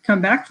to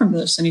come back from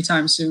this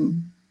anytime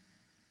soon.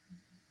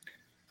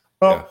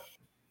 Well,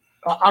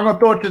 I'm going to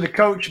throw it to the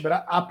coach,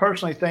 but I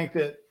personally think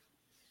that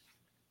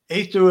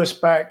he threw us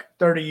back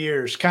 30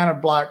 years, kind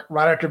of like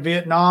right after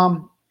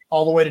Vietnam,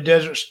 all the way to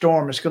Desert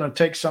Storm. It's going to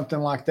take something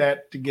like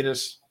that to get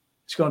us.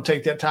 It's going to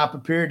take that type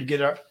of period to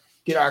get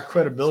our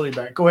credibility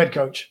back. Go ahead,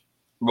 Coach.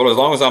 Well, as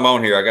long as I'm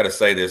on here, I got to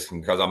say this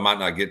because I might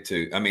not get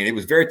to. I mean, it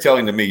was very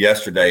telling to me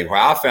yesterday. Where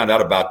I found out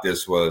about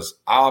this was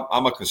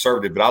I'm a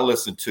conservative, but I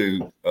listen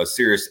to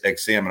Sirius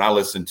XM and I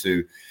listen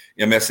to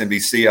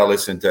MSNBC. I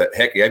listen to,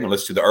 heck, I even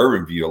listen to the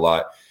Urban View a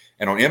lot.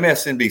 And on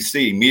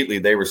MSNBC, immediately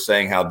they were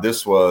saying how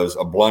this was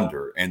a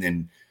blunder. And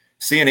then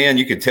CNN,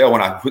 you could tell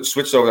when I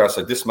switched over there, I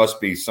said, this must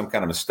be some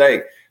kind of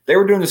mistake. They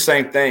were doing the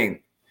same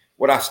thing.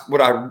 What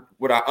I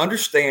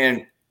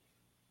understood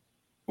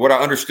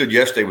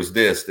yesterday was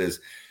this, is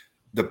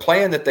the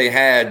plan that they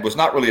had was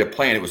not really a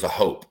plan. It was a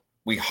hope.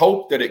 We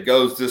hope that it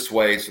goes this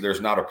way so there's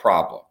not a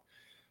problem.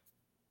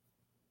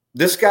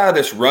 This guy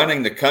that's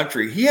running the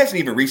country, he hasn't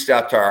even reached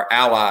out to our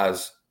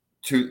allies,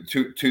 to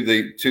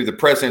the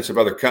presidents of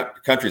other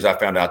countries. I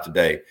found out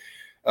today.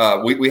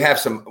 We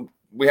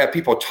have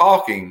people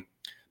talking,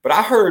 but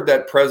I heard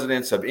that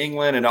presidents of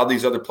England and all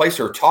these other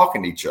places are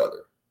talking to each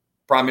other.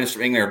 Prime Minister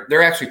of England,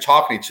 they're actually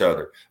talking to each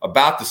other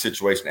about the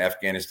situation in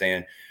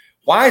Afghanistan.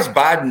 Why is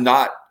Biden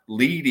not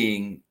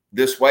leading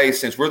this way,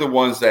 since we're the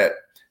ones that,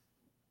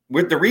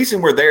 the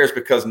reason we're there is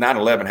because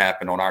 9/11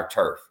 happened on our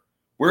turf.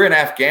 We're in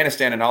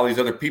Afghanistan and all these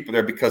other people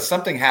there because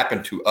something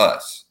happened to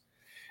us.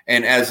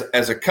 And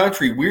as a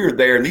country, we're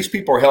there, and these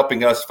people are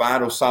helping us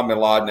find Osama bin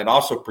Laden and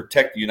also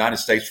protect the United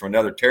States from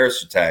another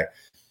terrorist attack.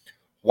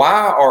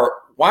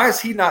 Why is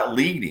he not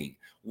leading?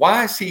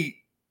 Why is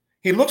he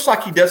looks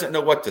like he doesn't know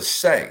what to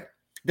say.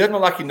 Doesn't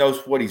look like he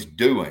knows what he's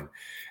doing.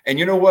 And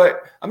you know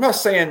what? I'm not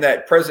saying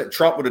that President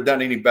Trump would have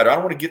done any better. I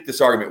don't want to get this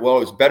argument. Well,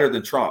 it was better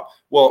than Trump.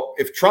 Well,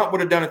 if Trump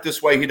would have done it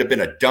this way, he'd have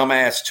been a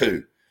dumbass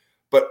too.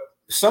 But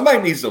somebody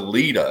needs to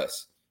lead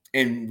us.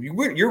 And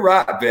you're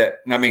right, Vet.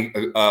 I mean,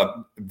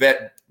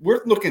 Vet,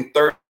 we're looking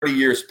 30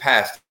 years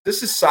past.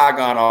 This is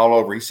Saigon all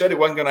over. He said it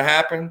wasn't going to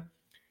happen.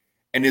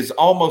 And it's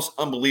almost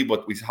unbelievable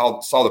that we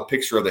saw the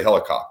picture of the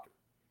helicopter.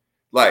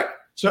 Like,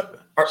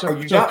 are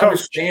you not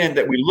understand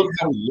that we look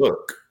how we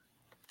look?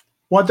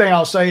 One thing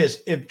I'll say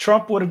is if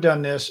Trump would have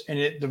done this and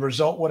the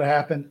result would have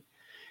happened,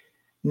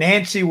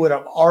 Nancy would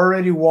have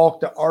already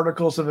walked the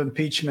articles of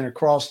impeachment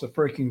across the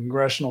freaking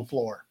congressional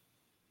floor.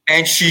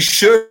 And she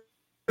should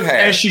have.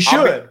 As she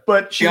should,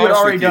 but she would have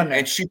already done that.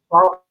 And she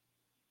probably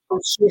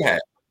should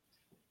have.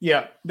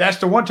 Yeah, that's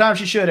the one time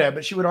she should have,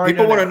 but she would already.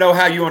 People want to know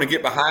how you want to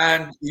get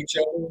behind each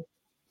other.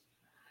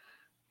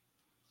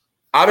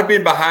 I'd have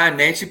been behind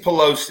Nancy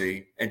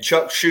Pelosi and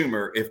Chuck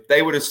Schumer if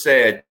they would have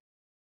said,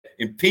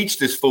 impeach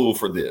this fool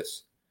for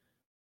this.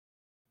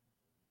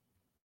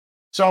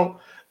 So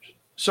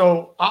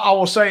I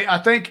will say, I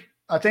think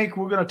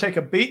we're going to take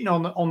a beating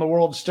on the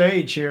world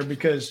stage here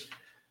because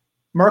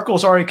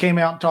Merkel's already came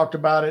out and talked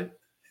about it.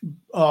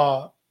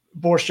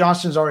 Boris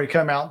Johnson's already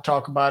come out and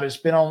talked about it. It's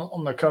been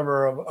on the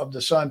cover of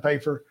the Sun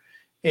paper.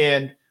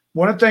 And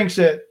one of the things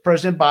that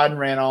President Biden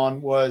ran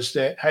on was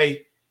that,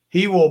 hey,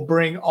 he will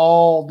bring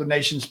all the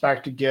nations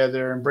back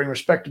together and bring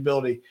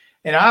respectability.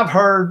 And I've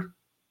heard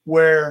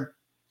where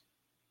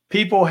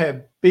people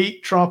have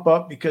beat Trump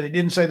up because he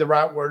didn't say the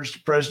right words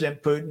to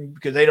President Putin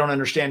because they don't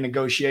understand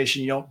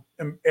negotiation. You don't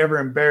ever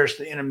embarrass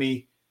the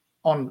enemy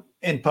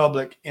in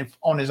public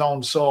on his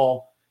own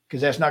soil because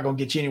that's not going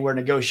to get you anywhere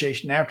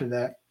negotiation after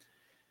that.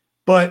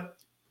 But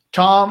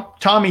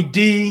Tommy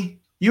D,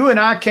 you and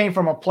I came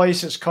from a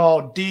place that's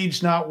called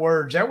Deeds Not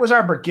Words. That was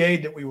our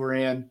brigade that we were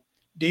in.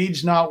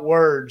 Deeds, not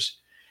words.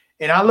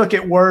 And I look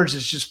at words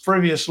as just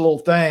frivolous little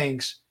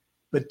things,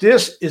 but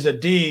this is a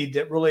deed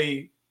that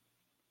really,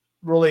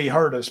 really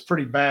hurt us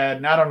pretty bad.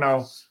 And I don't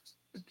know.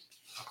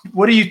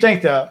 What do you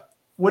think the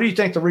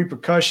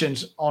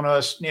repercussions on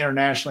us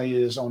internationally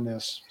is on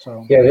this?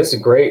 So yeah, this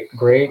is great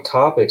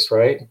topics,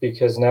 right?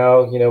 Because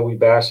now, we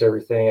bash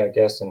everything, I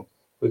guess, and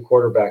we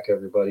quarterback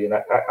everybody. And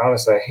I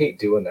honestly, I hate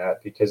doing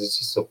that because it's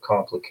just so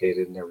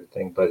complicated and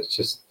everything, but it's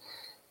just,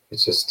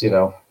 it's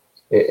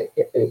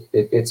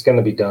going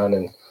to be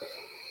done.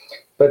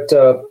 But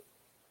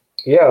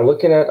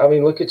look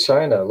at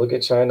China, look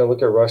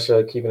at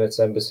Russia keeping its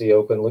embassy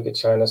open, look at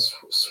China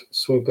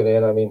swooping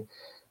in.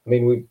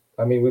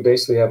 We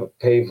basically have a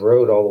paved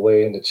road all the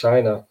way into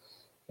China,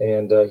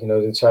 and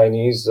the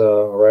Chinese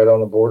are right on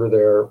the border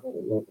there,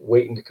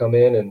 waiting to come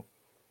in and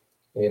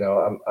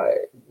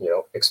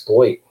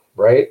exploit.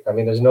 Right?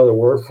 There's no other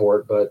word for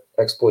it, but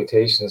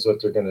exploitation is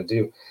what they're going to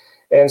do.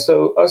 And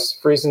so us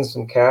freezing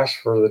some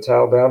cash for the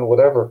Taliban,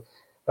 whatever.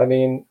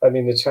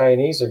 The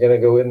Chinese are going to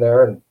go in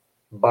there and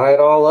buy it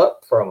all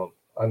up from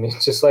them.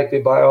 Just like they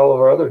buy all of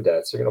our other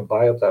debts, they're going to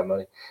buy up that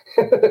money,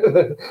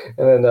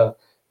 and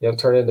then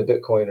turn it into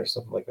Bitcoin or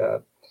something like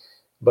that.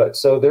 But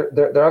so they're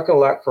not going to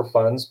lack for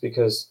funds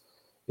because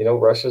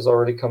Russia's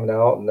already coming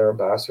out and their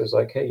ambassadors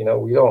like, hey,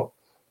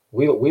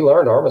 we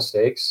learned our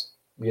mistakes,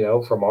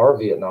 from our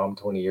Vietnam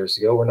 20 years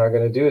ago. We're not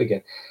going to do it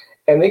again.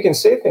 And they can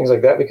say things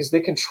like that because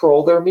they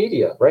control their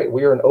media, right?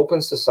 We are an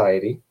open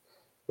society.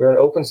 So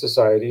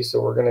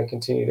we're going to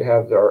continue to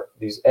have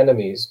these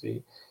enemies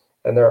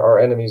our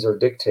enemies are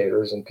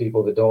dictators and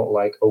people that don't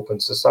like open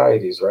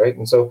societies, right?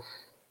 And so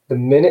the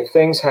minute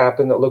things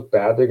happen that look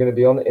bad, they're going to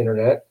be on the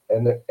internet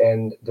and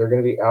they're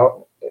going to be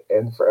out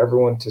and for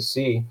everyone to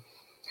see.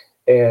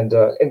 And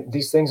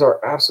these things are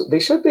absolutely,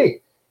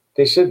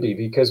 they should be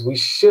because we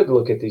should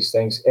look at these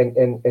things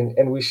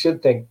and we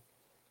should think,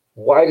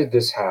 why did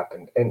this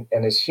happen? And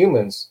as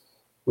humans,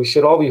 we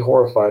should all be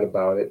horrified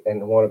about it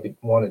and want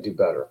to do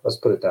better. Let's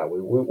put it that way.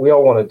 We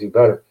all want to do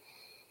better.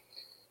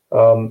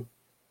 So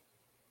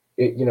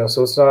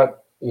it's not,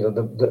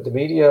 the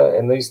media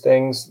and these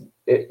things,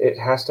 it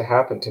has to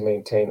happen to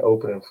maintain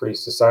open and free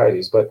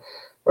societies. But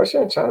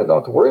Russia and China don't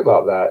have to worry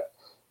about that.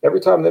 Every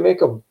time they make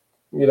talk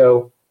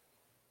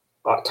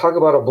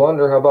about a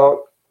blunder, how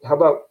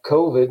about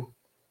COVID,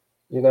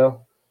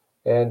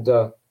 and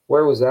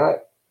where was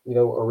that,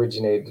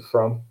 originated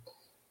from?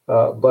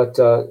 But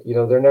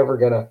they're never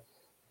gonna,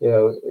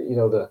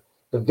 the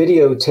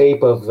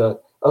videotape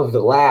of the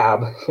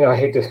lab. I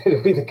hate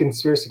to be the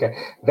conspiracy guy.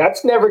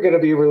 That's never going to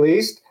be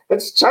released.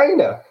 That's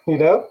China.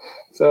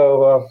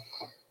 So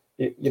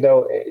being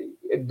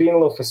a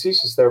little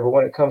facetious there, but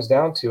when it comes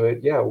down to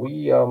it, yeah,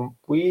 we're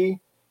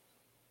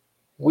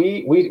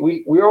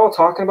all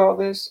talking about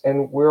this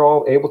and we're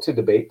all able to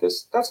debate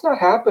this. That's not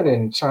happening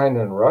in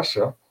China and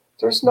Russia.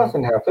 There's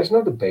nothing happening. There's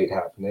no debate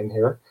happening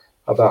here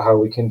about how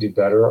we can do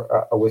better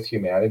with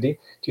humanity.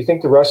 Do you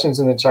think the Russians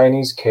and the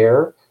Chinese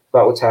care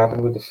about what's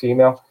happened with the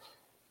female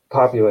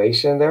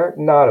population there?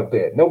 Not a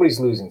bit. Nobody's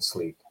losing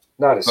sleep.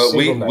 Not a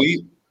single night.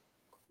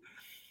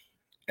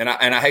 And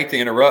I hate to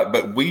interrupt,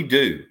 but we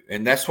do,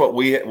 and that's what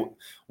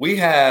we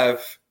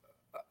have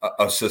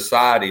a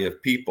society of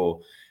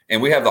people,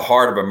 And we have the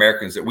heart of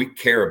Americans that we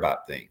care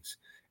about things,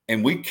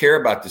 and we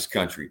care about this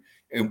country.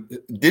 And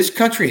this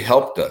country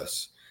helped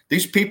us.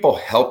 These people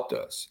helped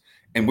us.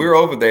 And we're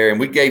over there, and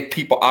we gave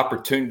people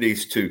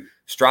opportunities to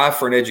strive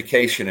for an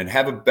education and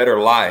have a better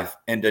life,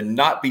 and to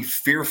not be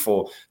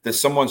fearful that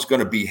someone's going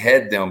to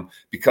behead them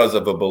because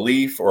of a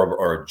belief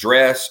or a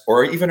dress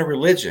or even a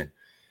religion.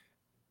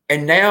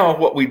 And now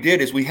what we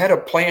did is we had a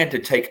plan to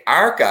take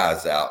our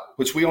guys out,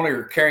 which we only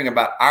are caring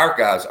about our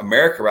guys,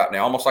 America right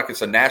now, almost like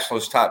it's a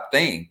nationalist type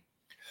thing.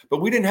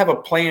 But we didn't have a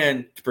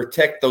plan to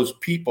protect those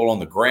people on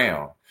the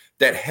ground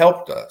that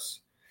helped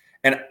us.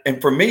 And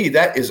for me,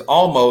 that is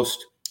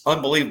almost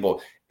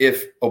unbelievable.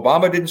 If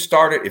Obama didn't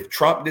start it, if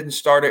Trump didn't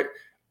start it,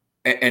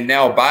 and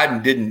now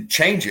Biden didn't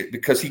change it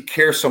because he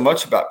cares so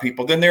much about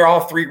people, then they're all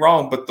three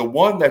wrong. But the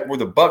one that where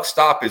the buck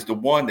stop is the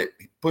one that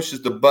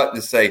pushes the button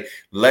to say,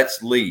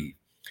 let's leave.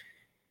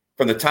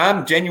 From the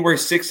time January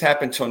 6th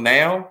happened till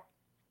now,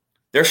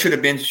 there should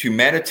have been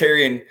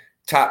humanitarian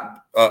type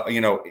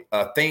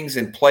things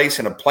in place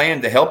and a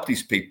plan to help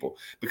these people,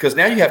 because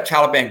now you have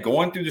Taliban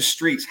going through the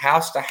streets,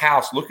 house to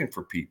house, looking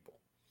for people.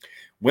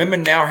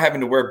 Women now are having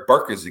to wear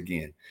burqas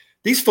again.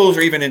 These fools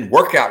are even in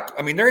workout.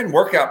 I mean, they're in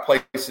workout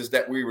places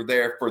that we were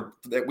there for,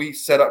 that we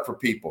set up for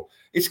people.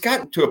 It's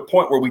gotten to a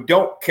point where we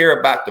don't care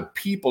about the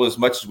people as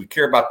much as we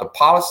care about the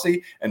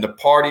policy and the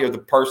party of the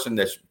person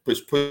that's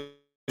pushing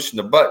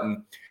the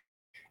button.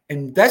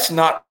 And that's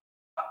not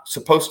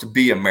supposed to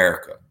be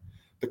America.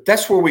 But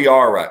that's where we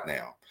are right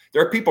now.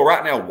 There are people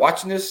right now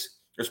watching this.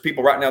 There's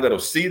people right now that'll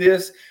see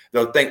this.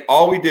 They'll think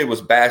all we did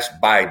was bash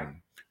Biden.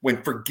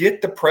 When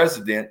forget the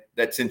president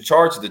that's in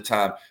charge at the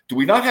time. Do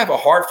we not have a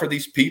heart for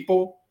these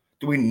people?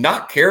 Do we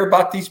not care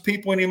about these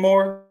people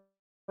anymore?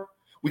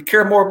 We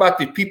care more about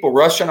the people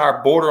rushing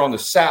our border on the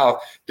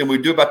south than we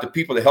do about the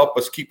people that help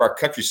us keep our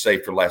country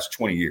safe for the last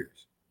 20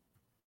 years.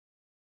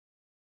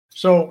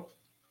 So,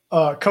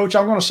 Coach,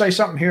 I'm going to say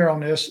something here on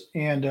this,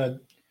 and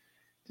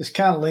this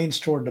kind of leans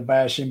toward the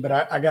bashing, but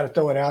I got to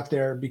throw it out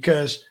there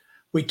because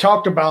we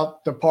talked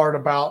about the part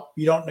about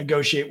you don't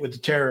negotiate with the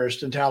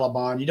terrorists and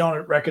Taliban. You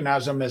don't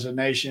recognize them as a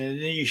nation,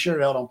 and you sure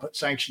hell don't put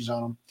sanctions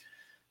on them.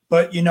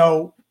 But,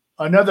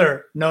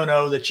 another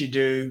no-no that you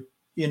do,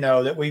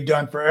 that we've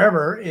done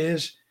forever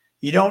is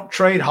you don't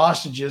trade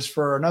hostages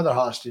for another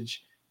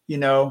hostage,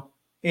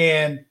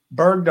 and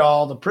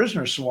Bergdahl, the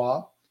prisoner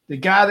swap, the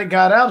guy that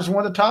got out is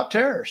one of the top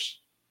terrorists.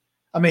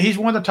 I mean, he's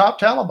one of the top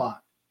Taliban.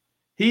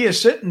 He is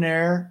sitting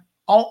there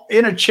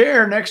in a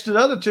chair next to the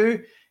other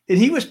two, and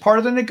he was part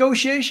of the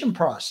negotiation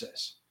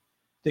process.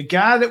 The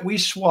guy that we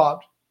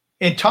swapped,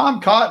 and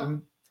Tom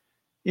Cotton,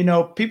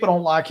 people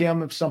don't like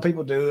him. Some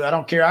people do. I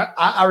don't care.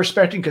 I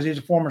respect him because he's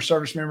a former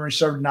service member. He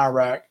served in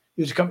Iraq.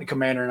 He was a company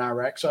commander in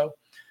Iraq. So,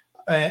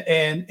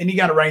 and he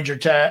got a Ranger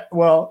tab.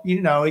 Well,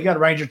 he got a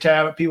Ranger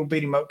tab, but people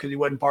beat him up because he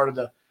wasn't part of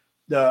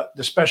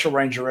the Special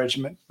Ranger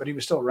Regiment, but he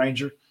was still a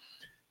Ranger.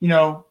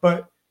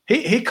 But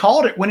he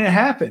called it when it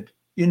happened.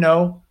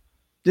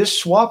 This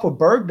swap with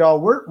Bergdahl,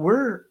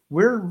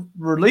 we're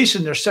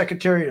releasing their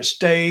Secretary of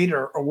State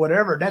or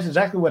whatever. That's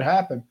exactly what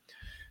happened.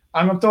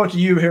 I'm going to throw it to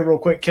you here real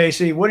quick,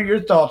 Casey. What are your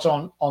thoughts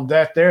on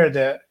that there,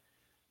 that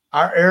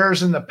our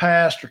errors in the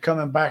past are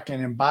coming back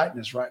and biting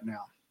us right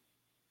now?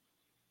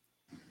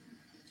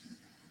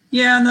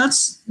 Yeah, and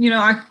that's,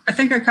 I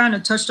think I kind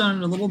of touched on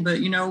it a little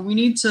bit. We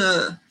need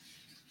to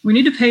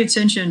pay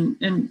attention,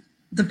 and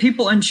the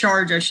people in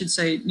charge, I should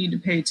say, need to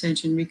pay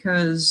attention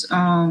because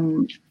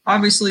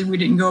obviously we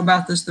didn't go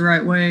about this the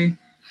right way.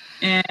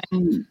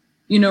 And,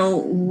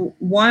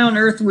 why on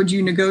earth would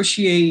you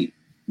negotiate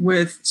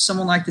with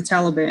someone like the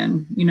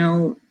Taliban?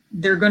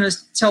 They're going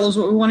to tell us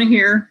what we want to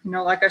hear.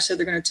 Like I said,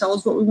 they're going to tell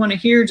us what we want to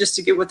hear just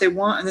to get what they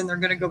want. And then they're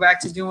going to go back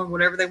to doing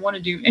whatever they want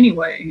to do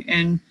anyway.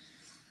 And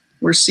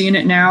we're seeing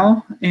it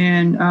now.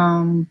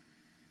 And,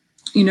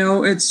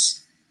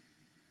 it's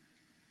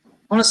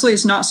honestly,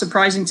 it's not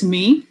surprising to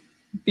me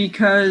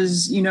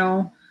because,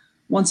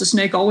 once a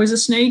snake, always a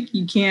snake.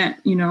 You can't,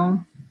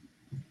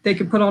 they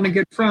could put on a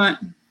good front.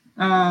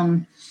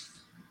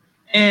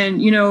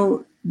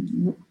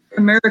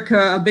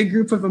 America, a big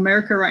group of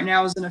America right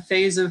now is in a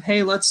phase of,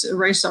 hey, let's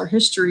erase our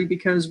history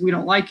because we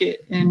don't like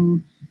it.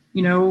 And,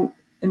 and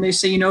they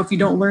say, if you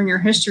don't learn your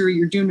history,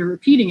 you're doomed to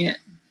repeating it.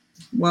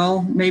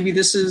 Well, maybe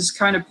this is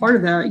kind of part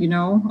of that,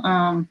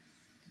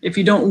 if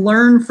you don't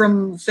learn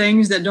from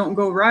things that don't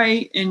go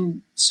right.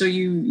 And so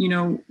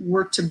you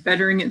work to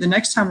bettering it the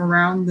next time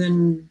around,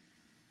 then,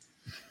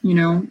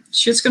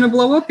 shit's going to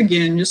blow up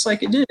again, just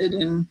like it did.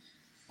 And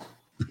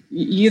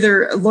you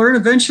either learn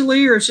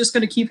eventually or it's just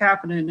going to keep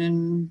happening.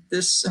 And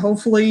this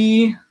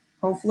hopefully,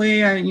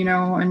 and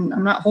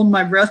I'm not holding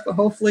my breath, but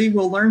hopefully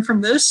we'll learn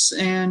from this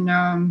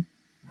and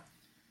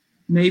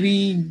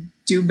maybe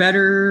do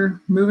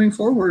better moving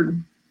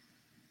forward.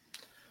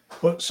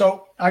 Well,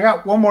 so I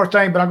got one more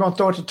thing, but I'm going to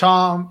throw it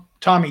to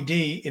Tommy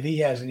D, if he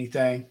has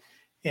anything.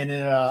 And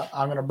then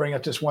I'm going to bring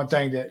up this one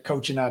thing that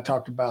Coach and I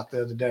talked about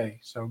the other day.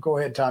 So go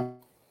ahead, Tommy.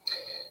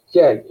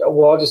 Yeah,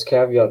 well, I'll just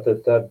caveat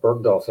that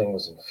Bergdahl thing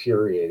was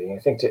infuriating. I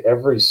think to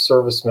every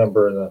service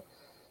member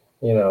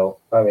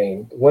I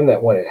mean, when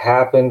it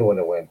happened, when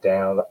it went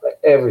down,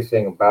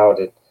 everything about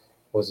it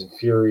was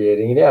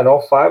infuriating. Yeah, and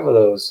all five of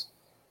those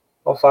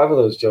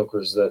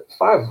jokers,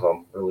 five of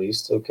them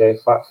released. Okay,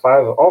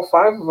 all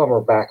five of them are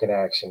back in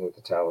action with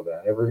the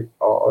Taliban.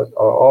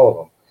 All of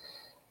them,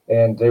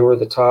 and they were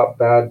the top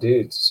bad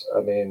dudes.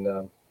 I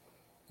mean,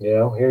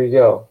 here you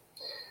go.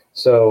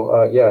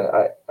 So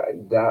yeah,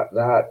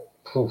 that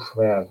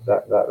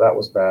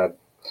was bad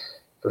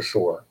for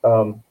sure.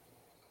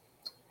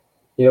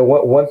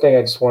 One thing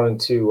I just wanted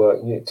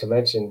to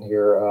mention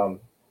here.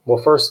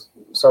 Well, first,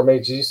 Sarmay,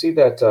 did you see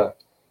that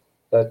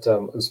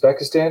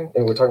Uzbekistan,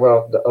 and we're talking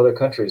about the other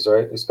countries,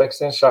 right?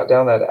 Uzbekistan shot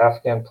down that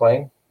Afghan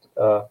plane.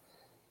 I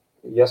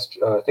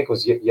think it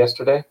was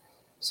yesterday.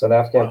 So an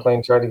Afghan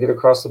plane tried to get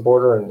across the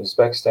border, and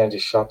Uzbekistan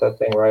just shot that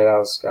thing right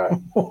out of the sky.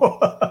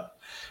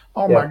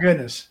 Oh my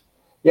goodness!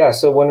 Yeah.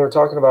 So when we're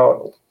talking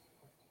about,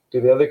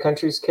 do the other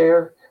countries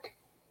care?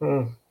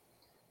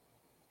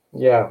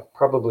 Yeah,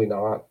 probably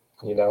not.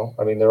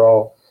 I mean, they're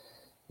all,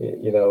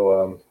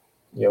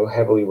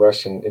 heavily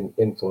Russian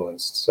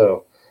influenced.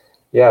 So,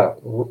 yeah,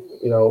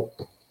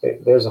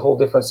 there's a whole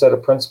different set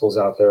of principles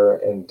out there,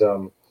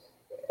 and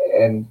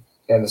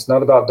it's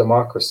not about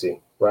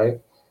democracy,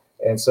 right?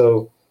 And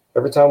so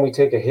every time we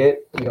take a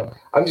hit, I'm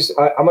going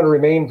to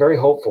remain very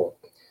hopeful,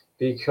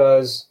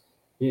 because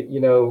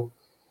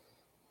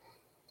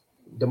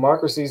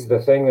democracy is the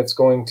thing that's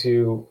going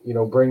to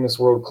bring this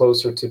world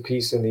closer to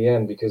peace in the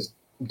end, because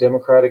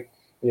democratic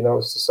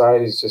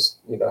societies just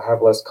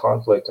have less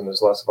conflict, and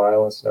there's less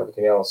violence and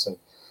everything else. And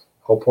the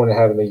whole point of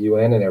having the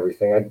UN and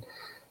everything,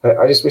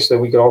 I just wish that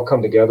we could all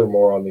come together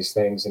more on these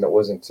things, and it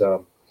wasn't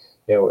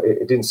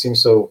it didn't seem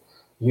so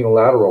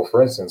unilateral.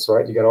 For instance,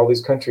 right, you got all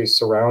these countries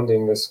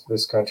surrounding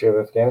this country of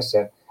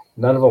Afghanistan.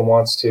 None of them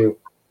wants it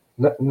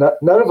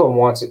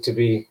to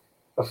be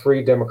a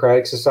free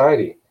democratic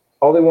society.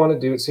 All they want to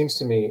do, it seems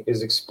to me,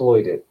 is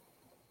exploit it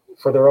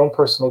for their own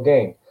personal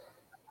gain.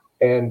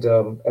 And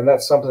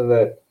that's something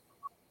that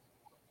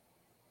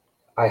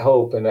I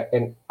hope, and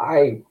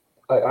I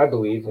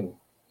believe, and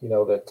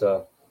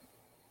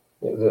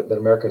that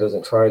America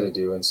doesn't try to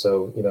do. And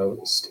so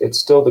it's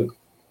still the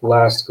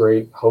last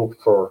great hope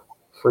for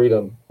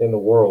freedom in the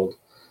world.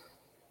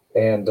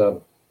 And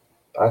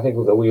I think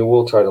that we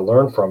will try to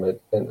learn from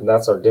it, and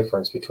that's our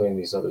difference between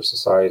these other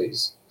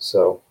societies.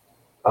 So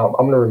I'm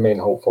going to remain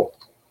hopeful.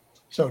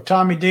 So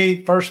Tommy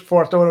D, first,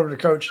 before I throw it over to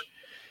Coach,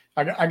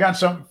 I got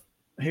something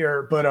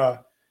here,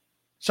 but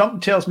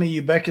something tells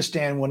me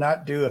Uzbekistan will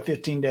not do a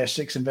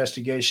 15-6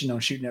 investigation on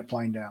shooting that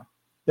plane down.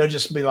 They'll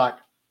just be like,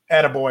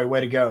 attaboy,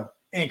 way to go,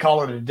 and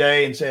call it a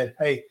day and said,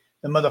 hey,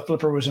 the mother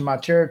flipper was in my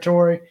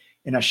territory,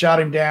 and I shot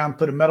him down,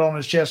 put a medal on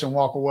his chest, and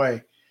walk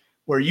away.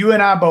 Where you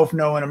and I both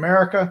know in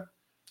America,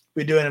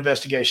 we do an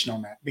investigation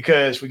on that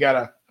because we got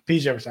to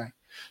appease everything.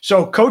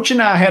 So Coach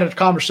and I had a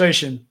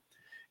conversation,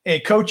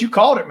 and Coach, you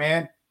called it,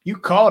 man. You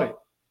called it.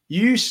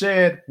 You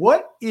said,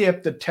 what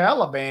if the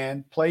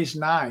Taliban plays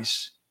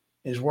nice,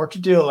 is worked a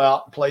deal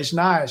out, plays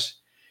nice,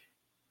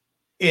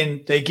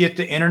 and they get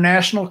the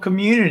international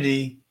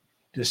community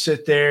to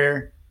sit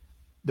there,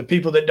 the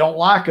people that don't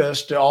like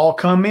us, to all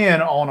come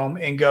in on them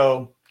and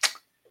go,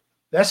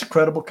 that's a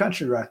credible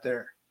country right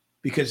there.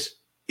 Because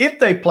if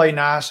they play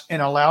nice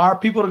and allow our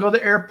people to go to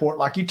the airport,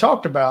 like you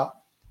talked about,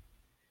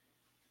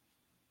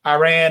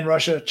 Iran,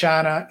 Russia,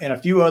 China, and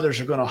a few others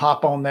are going to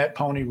hop on that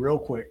pony real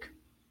quick.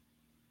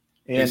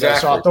 And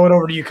exactly. So I'll throw it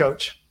over to you,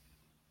 Coach.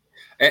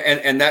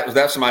 And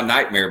that's my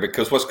nightmare,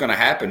 because what's going to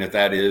happen if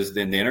that is,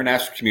 then the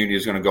international community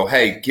is going to go,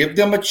 hey, give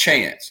them a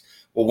chance.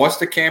 Well, once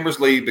the cameras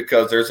leave,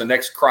 because there's a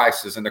next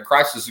crisis, and the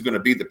crisis is going to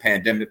be the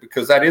pandemic,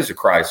 because that is a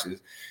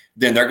crisis,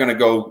 then they're going to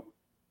go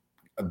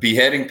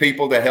beheading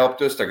people that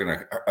helped us. They're going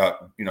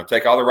to,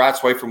 take all the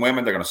rights away from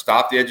women. They're going to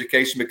stop the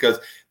education, because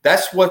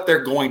that's what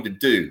they're going to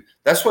do.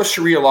 That's what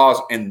Sharia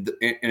laws and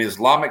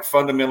Islamic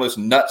fundamentalist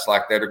nuts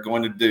like that are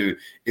going to do,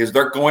 is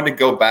they're going to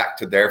go back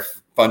to their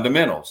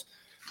fundamentals.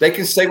 They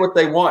can say what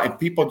they want, and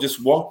people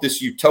just want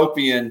this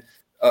utopian,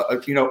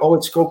 oh,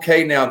 it's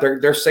okay now.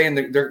 They're saying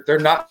that they're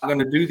not going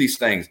to do these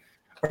things.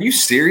 Are you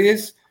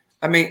serious?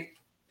 I mean,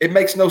 it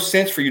makes no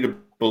sense for you to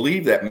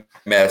believe that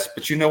mess.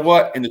 But you know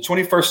what? In the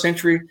 21st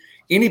century,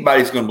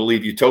 anybody's going to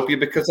believe utopia,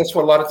 because that's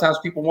what a lot of times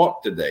people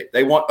want today.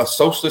 They want a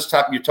socialist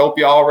type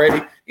utopia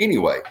already.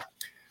 Anyway,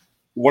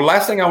 one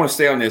last thing I want to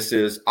say on this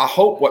is, I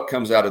hope what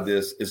comes out of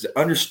this is to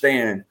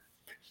understand,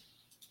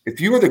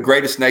 if you are the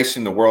greatest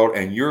nation in the world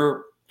and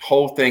your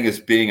whole thing is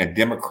being a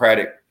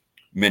democratic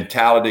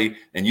mentality,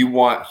 and you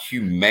want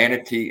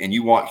humanity and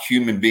you want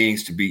human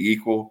beings to be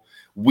equal,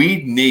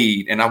 we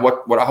need, and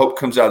what I hope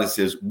comes out of this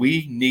is,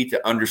 we need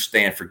to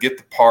understand, forget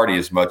the party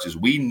as much as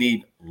we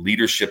need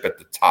leadership at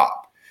the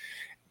top.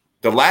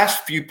 The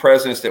last few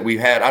presidents that we've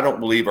had, I don't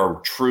believe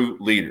are true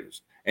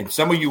leaders. And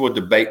some of you will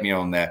debate me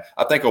on that.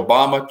 I think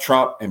Obama,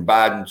 Trump, and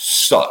Biden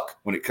suck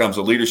when it comes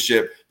to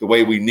leadership the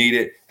way we need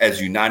it as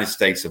United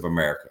States of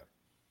America.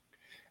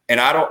 And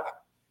I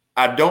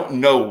don't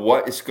know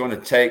what it's going to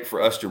take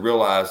for us to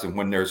realize that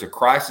when there's a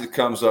crisis that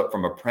comes up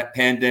from a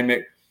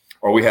pandemic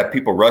or we have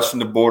people rushing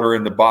the border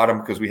in the bottom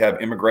because we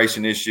have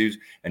immigration issues.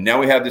 And now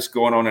we have this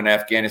going on in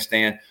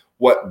Afghanistan.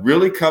 What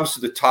really comes to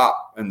the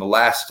top in the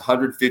last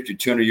 150,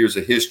 200 years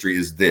of history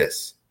is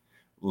this: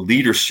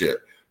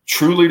 leadership,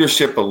 true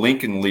leadership, a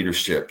Lincoln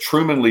leadership,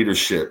 Truman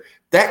leadership,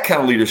 that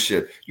kind of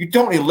leadership. You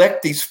don't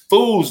elect these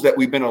fools that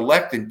we've been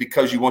electing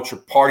because you want your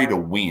party to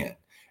win.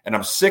 And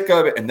I'm sick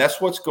of it. And that's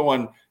what's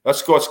going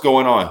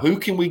on. Who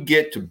can we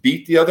get to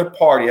beat the other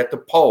party at the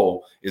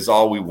poll is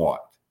all we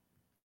want.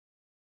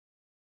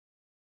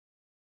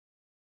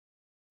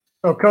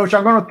 So, Coach,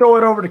 I'm going to throw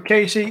it over to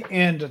Casey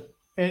and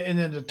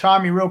then to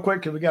Tommy real quick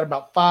because we got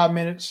about 5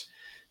 minutes.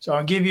 So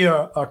I'll give you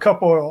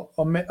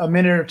a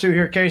minute or two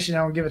here, Casey, and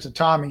I'll give it to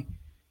Tommy.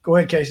 Go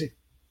ahead, Casey.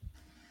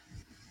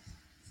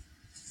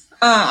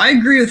 I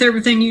agree with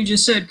everything you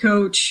just said,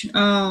 Coach.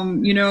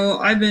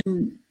 I've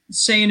been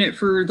saying it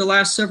for the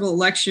last several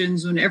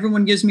elections when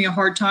everyone gives me a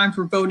hard time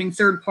for voting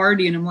third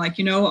party. And I'm like,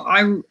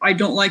 I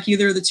don't like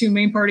either of the two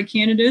main party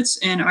candidates,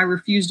 and I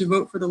refuse to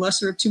vote for the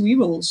lesser of two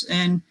evils.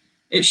 And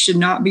it should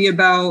not be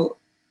about,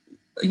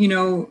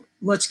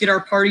 let's get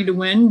our party to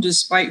win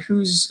despite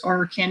who's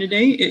our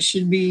candidate. It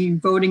should be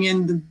voting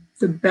in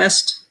the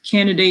best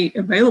candidate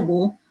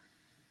available.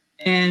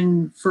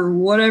 And for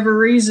whatever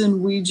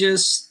reason, we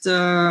just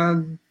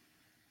have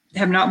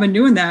not been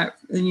doing that,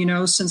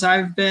 since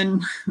I've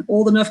been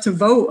old enough to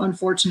vote,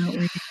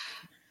 unfortunately.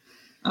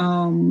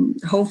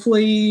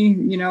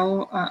 Hopefully,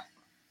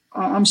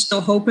 I'm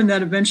still hoping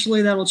that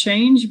eventually that'll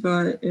change,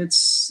 but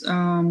it's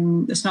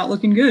not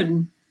looking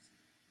good.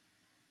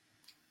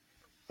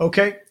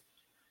 Okay.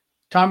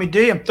 Tommy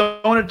D, I'm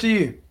throwing it to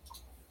you.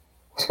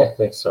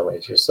 Thanks so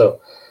much.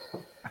 So,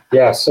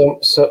 yeah,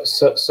 so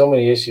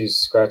many issues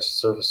scratch the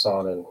surface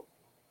on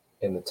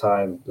in the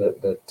time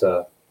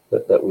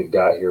that we've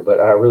got here. But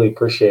I really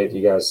appreciate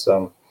you guys.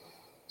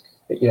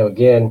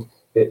 Again,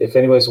 if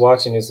anybody's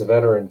watching is a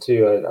veteran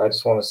too, I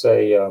just want to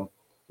say,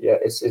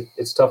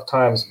 it's tough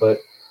times, but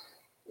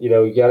you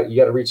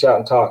got to reach out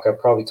and talk.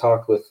 I've probably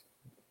talked with,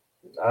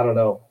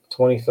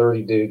 20,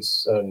 30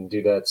 dudes and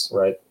dudettes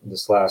right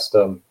this last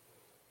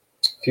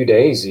few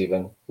days,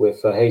 even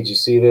with, hey, did you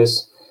see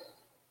this?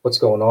 What's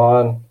going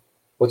on?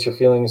 What's your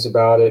feelings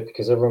about it?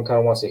 Because everyone kind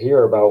of wants to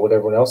hear about what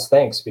everyone else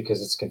thinks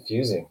because it's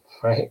confusing,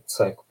 right? It's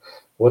like,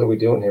 what are we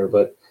doing here?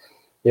 But,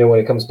 when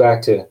it comes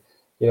back to,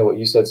 what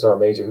you said,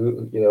 Sergeant Major,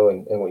 who,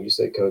 and what you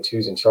said, Coach,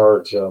 who's in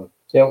charge?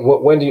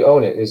 When do you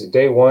own it? Is it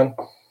day one?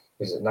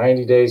 Is it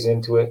 90 days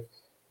into it?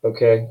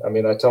 Okay. I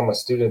mean, I tell my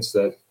students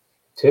that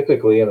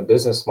typically in a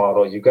business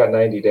model, you've got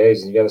 90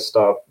 days and you got to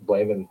stop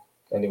blaming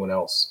anyone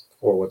else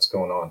for what's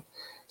going on.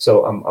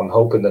 So I'm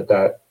hoping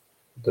that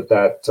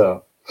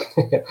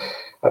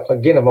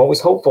again, I'm always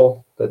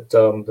hopeful that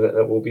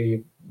we'll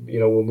be,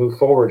 we'll move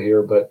forward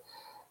here, but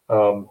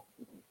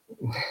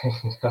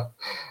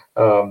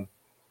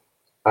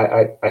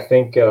I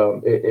think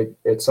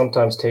it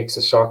sometimes takes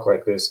a shock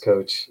like this,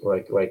 Coach,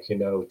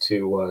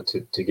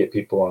 to get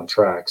people on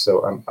track.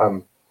 So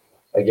I'm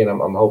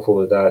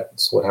hopeful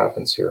that's what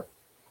happens here.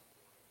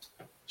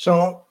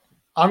 So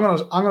I'm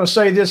gonna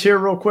say this here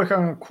real quick. I'm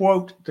gonna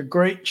quote the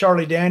great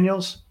Charlie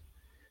Daniels.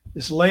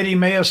 This lady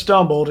may have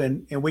stumbled,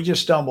 and we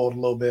just stumbled a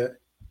little bit,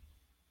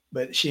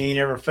 but she ain't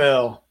ever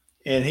fell.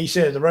 And he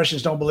said, the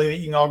Russians don't believe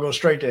it. You can all go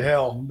straight to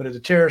hell. But if the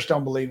terrorists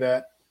don't believe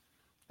that,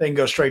 they can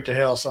go straight to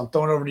hell. So I'm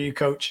throwing it over to you,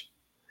 Coach.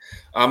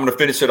 I'm going to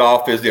finish it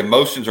off as the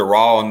emotions are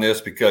raw on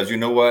this because you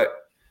know what?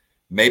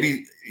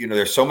 Maybe,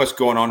 there's so much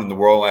going on in the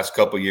world the last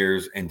couple of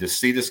years, and to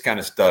see this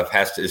kind of stuff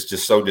it's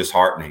just so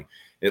disheartening.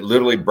 It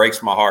literally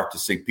breaks my heart to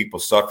see people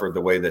suffer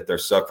the way that they're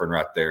suffering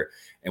right there.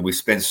 And we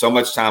spend so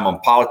much time on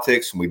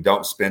politics and we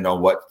don't spend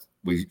on what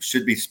we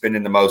should be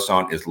spending the most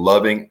on is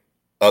loving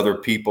other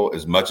people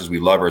as much as we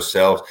love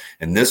ourselves.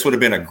 And this would have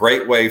been a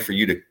great way for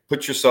you to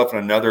put yourself in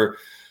another,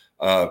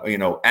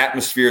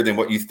 atmosphere than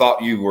what you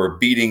thought you were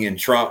beating in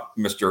Trump,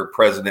 Mr.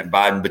 President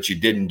Biden, but you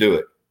didn't do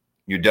it.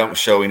 You don't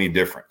show any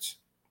difference.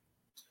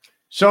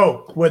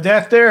 So with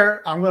that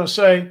there, I'm going to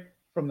say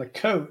from the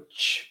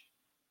coach,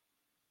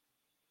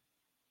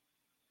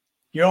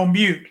 you're on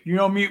mute.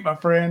 You're on mute, my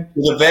friend.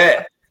 The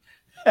vet.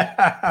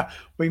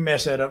 We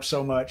mess that up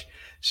so much.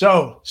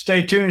 So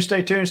stay tuned,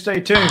 stay tuned, stay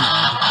tuned.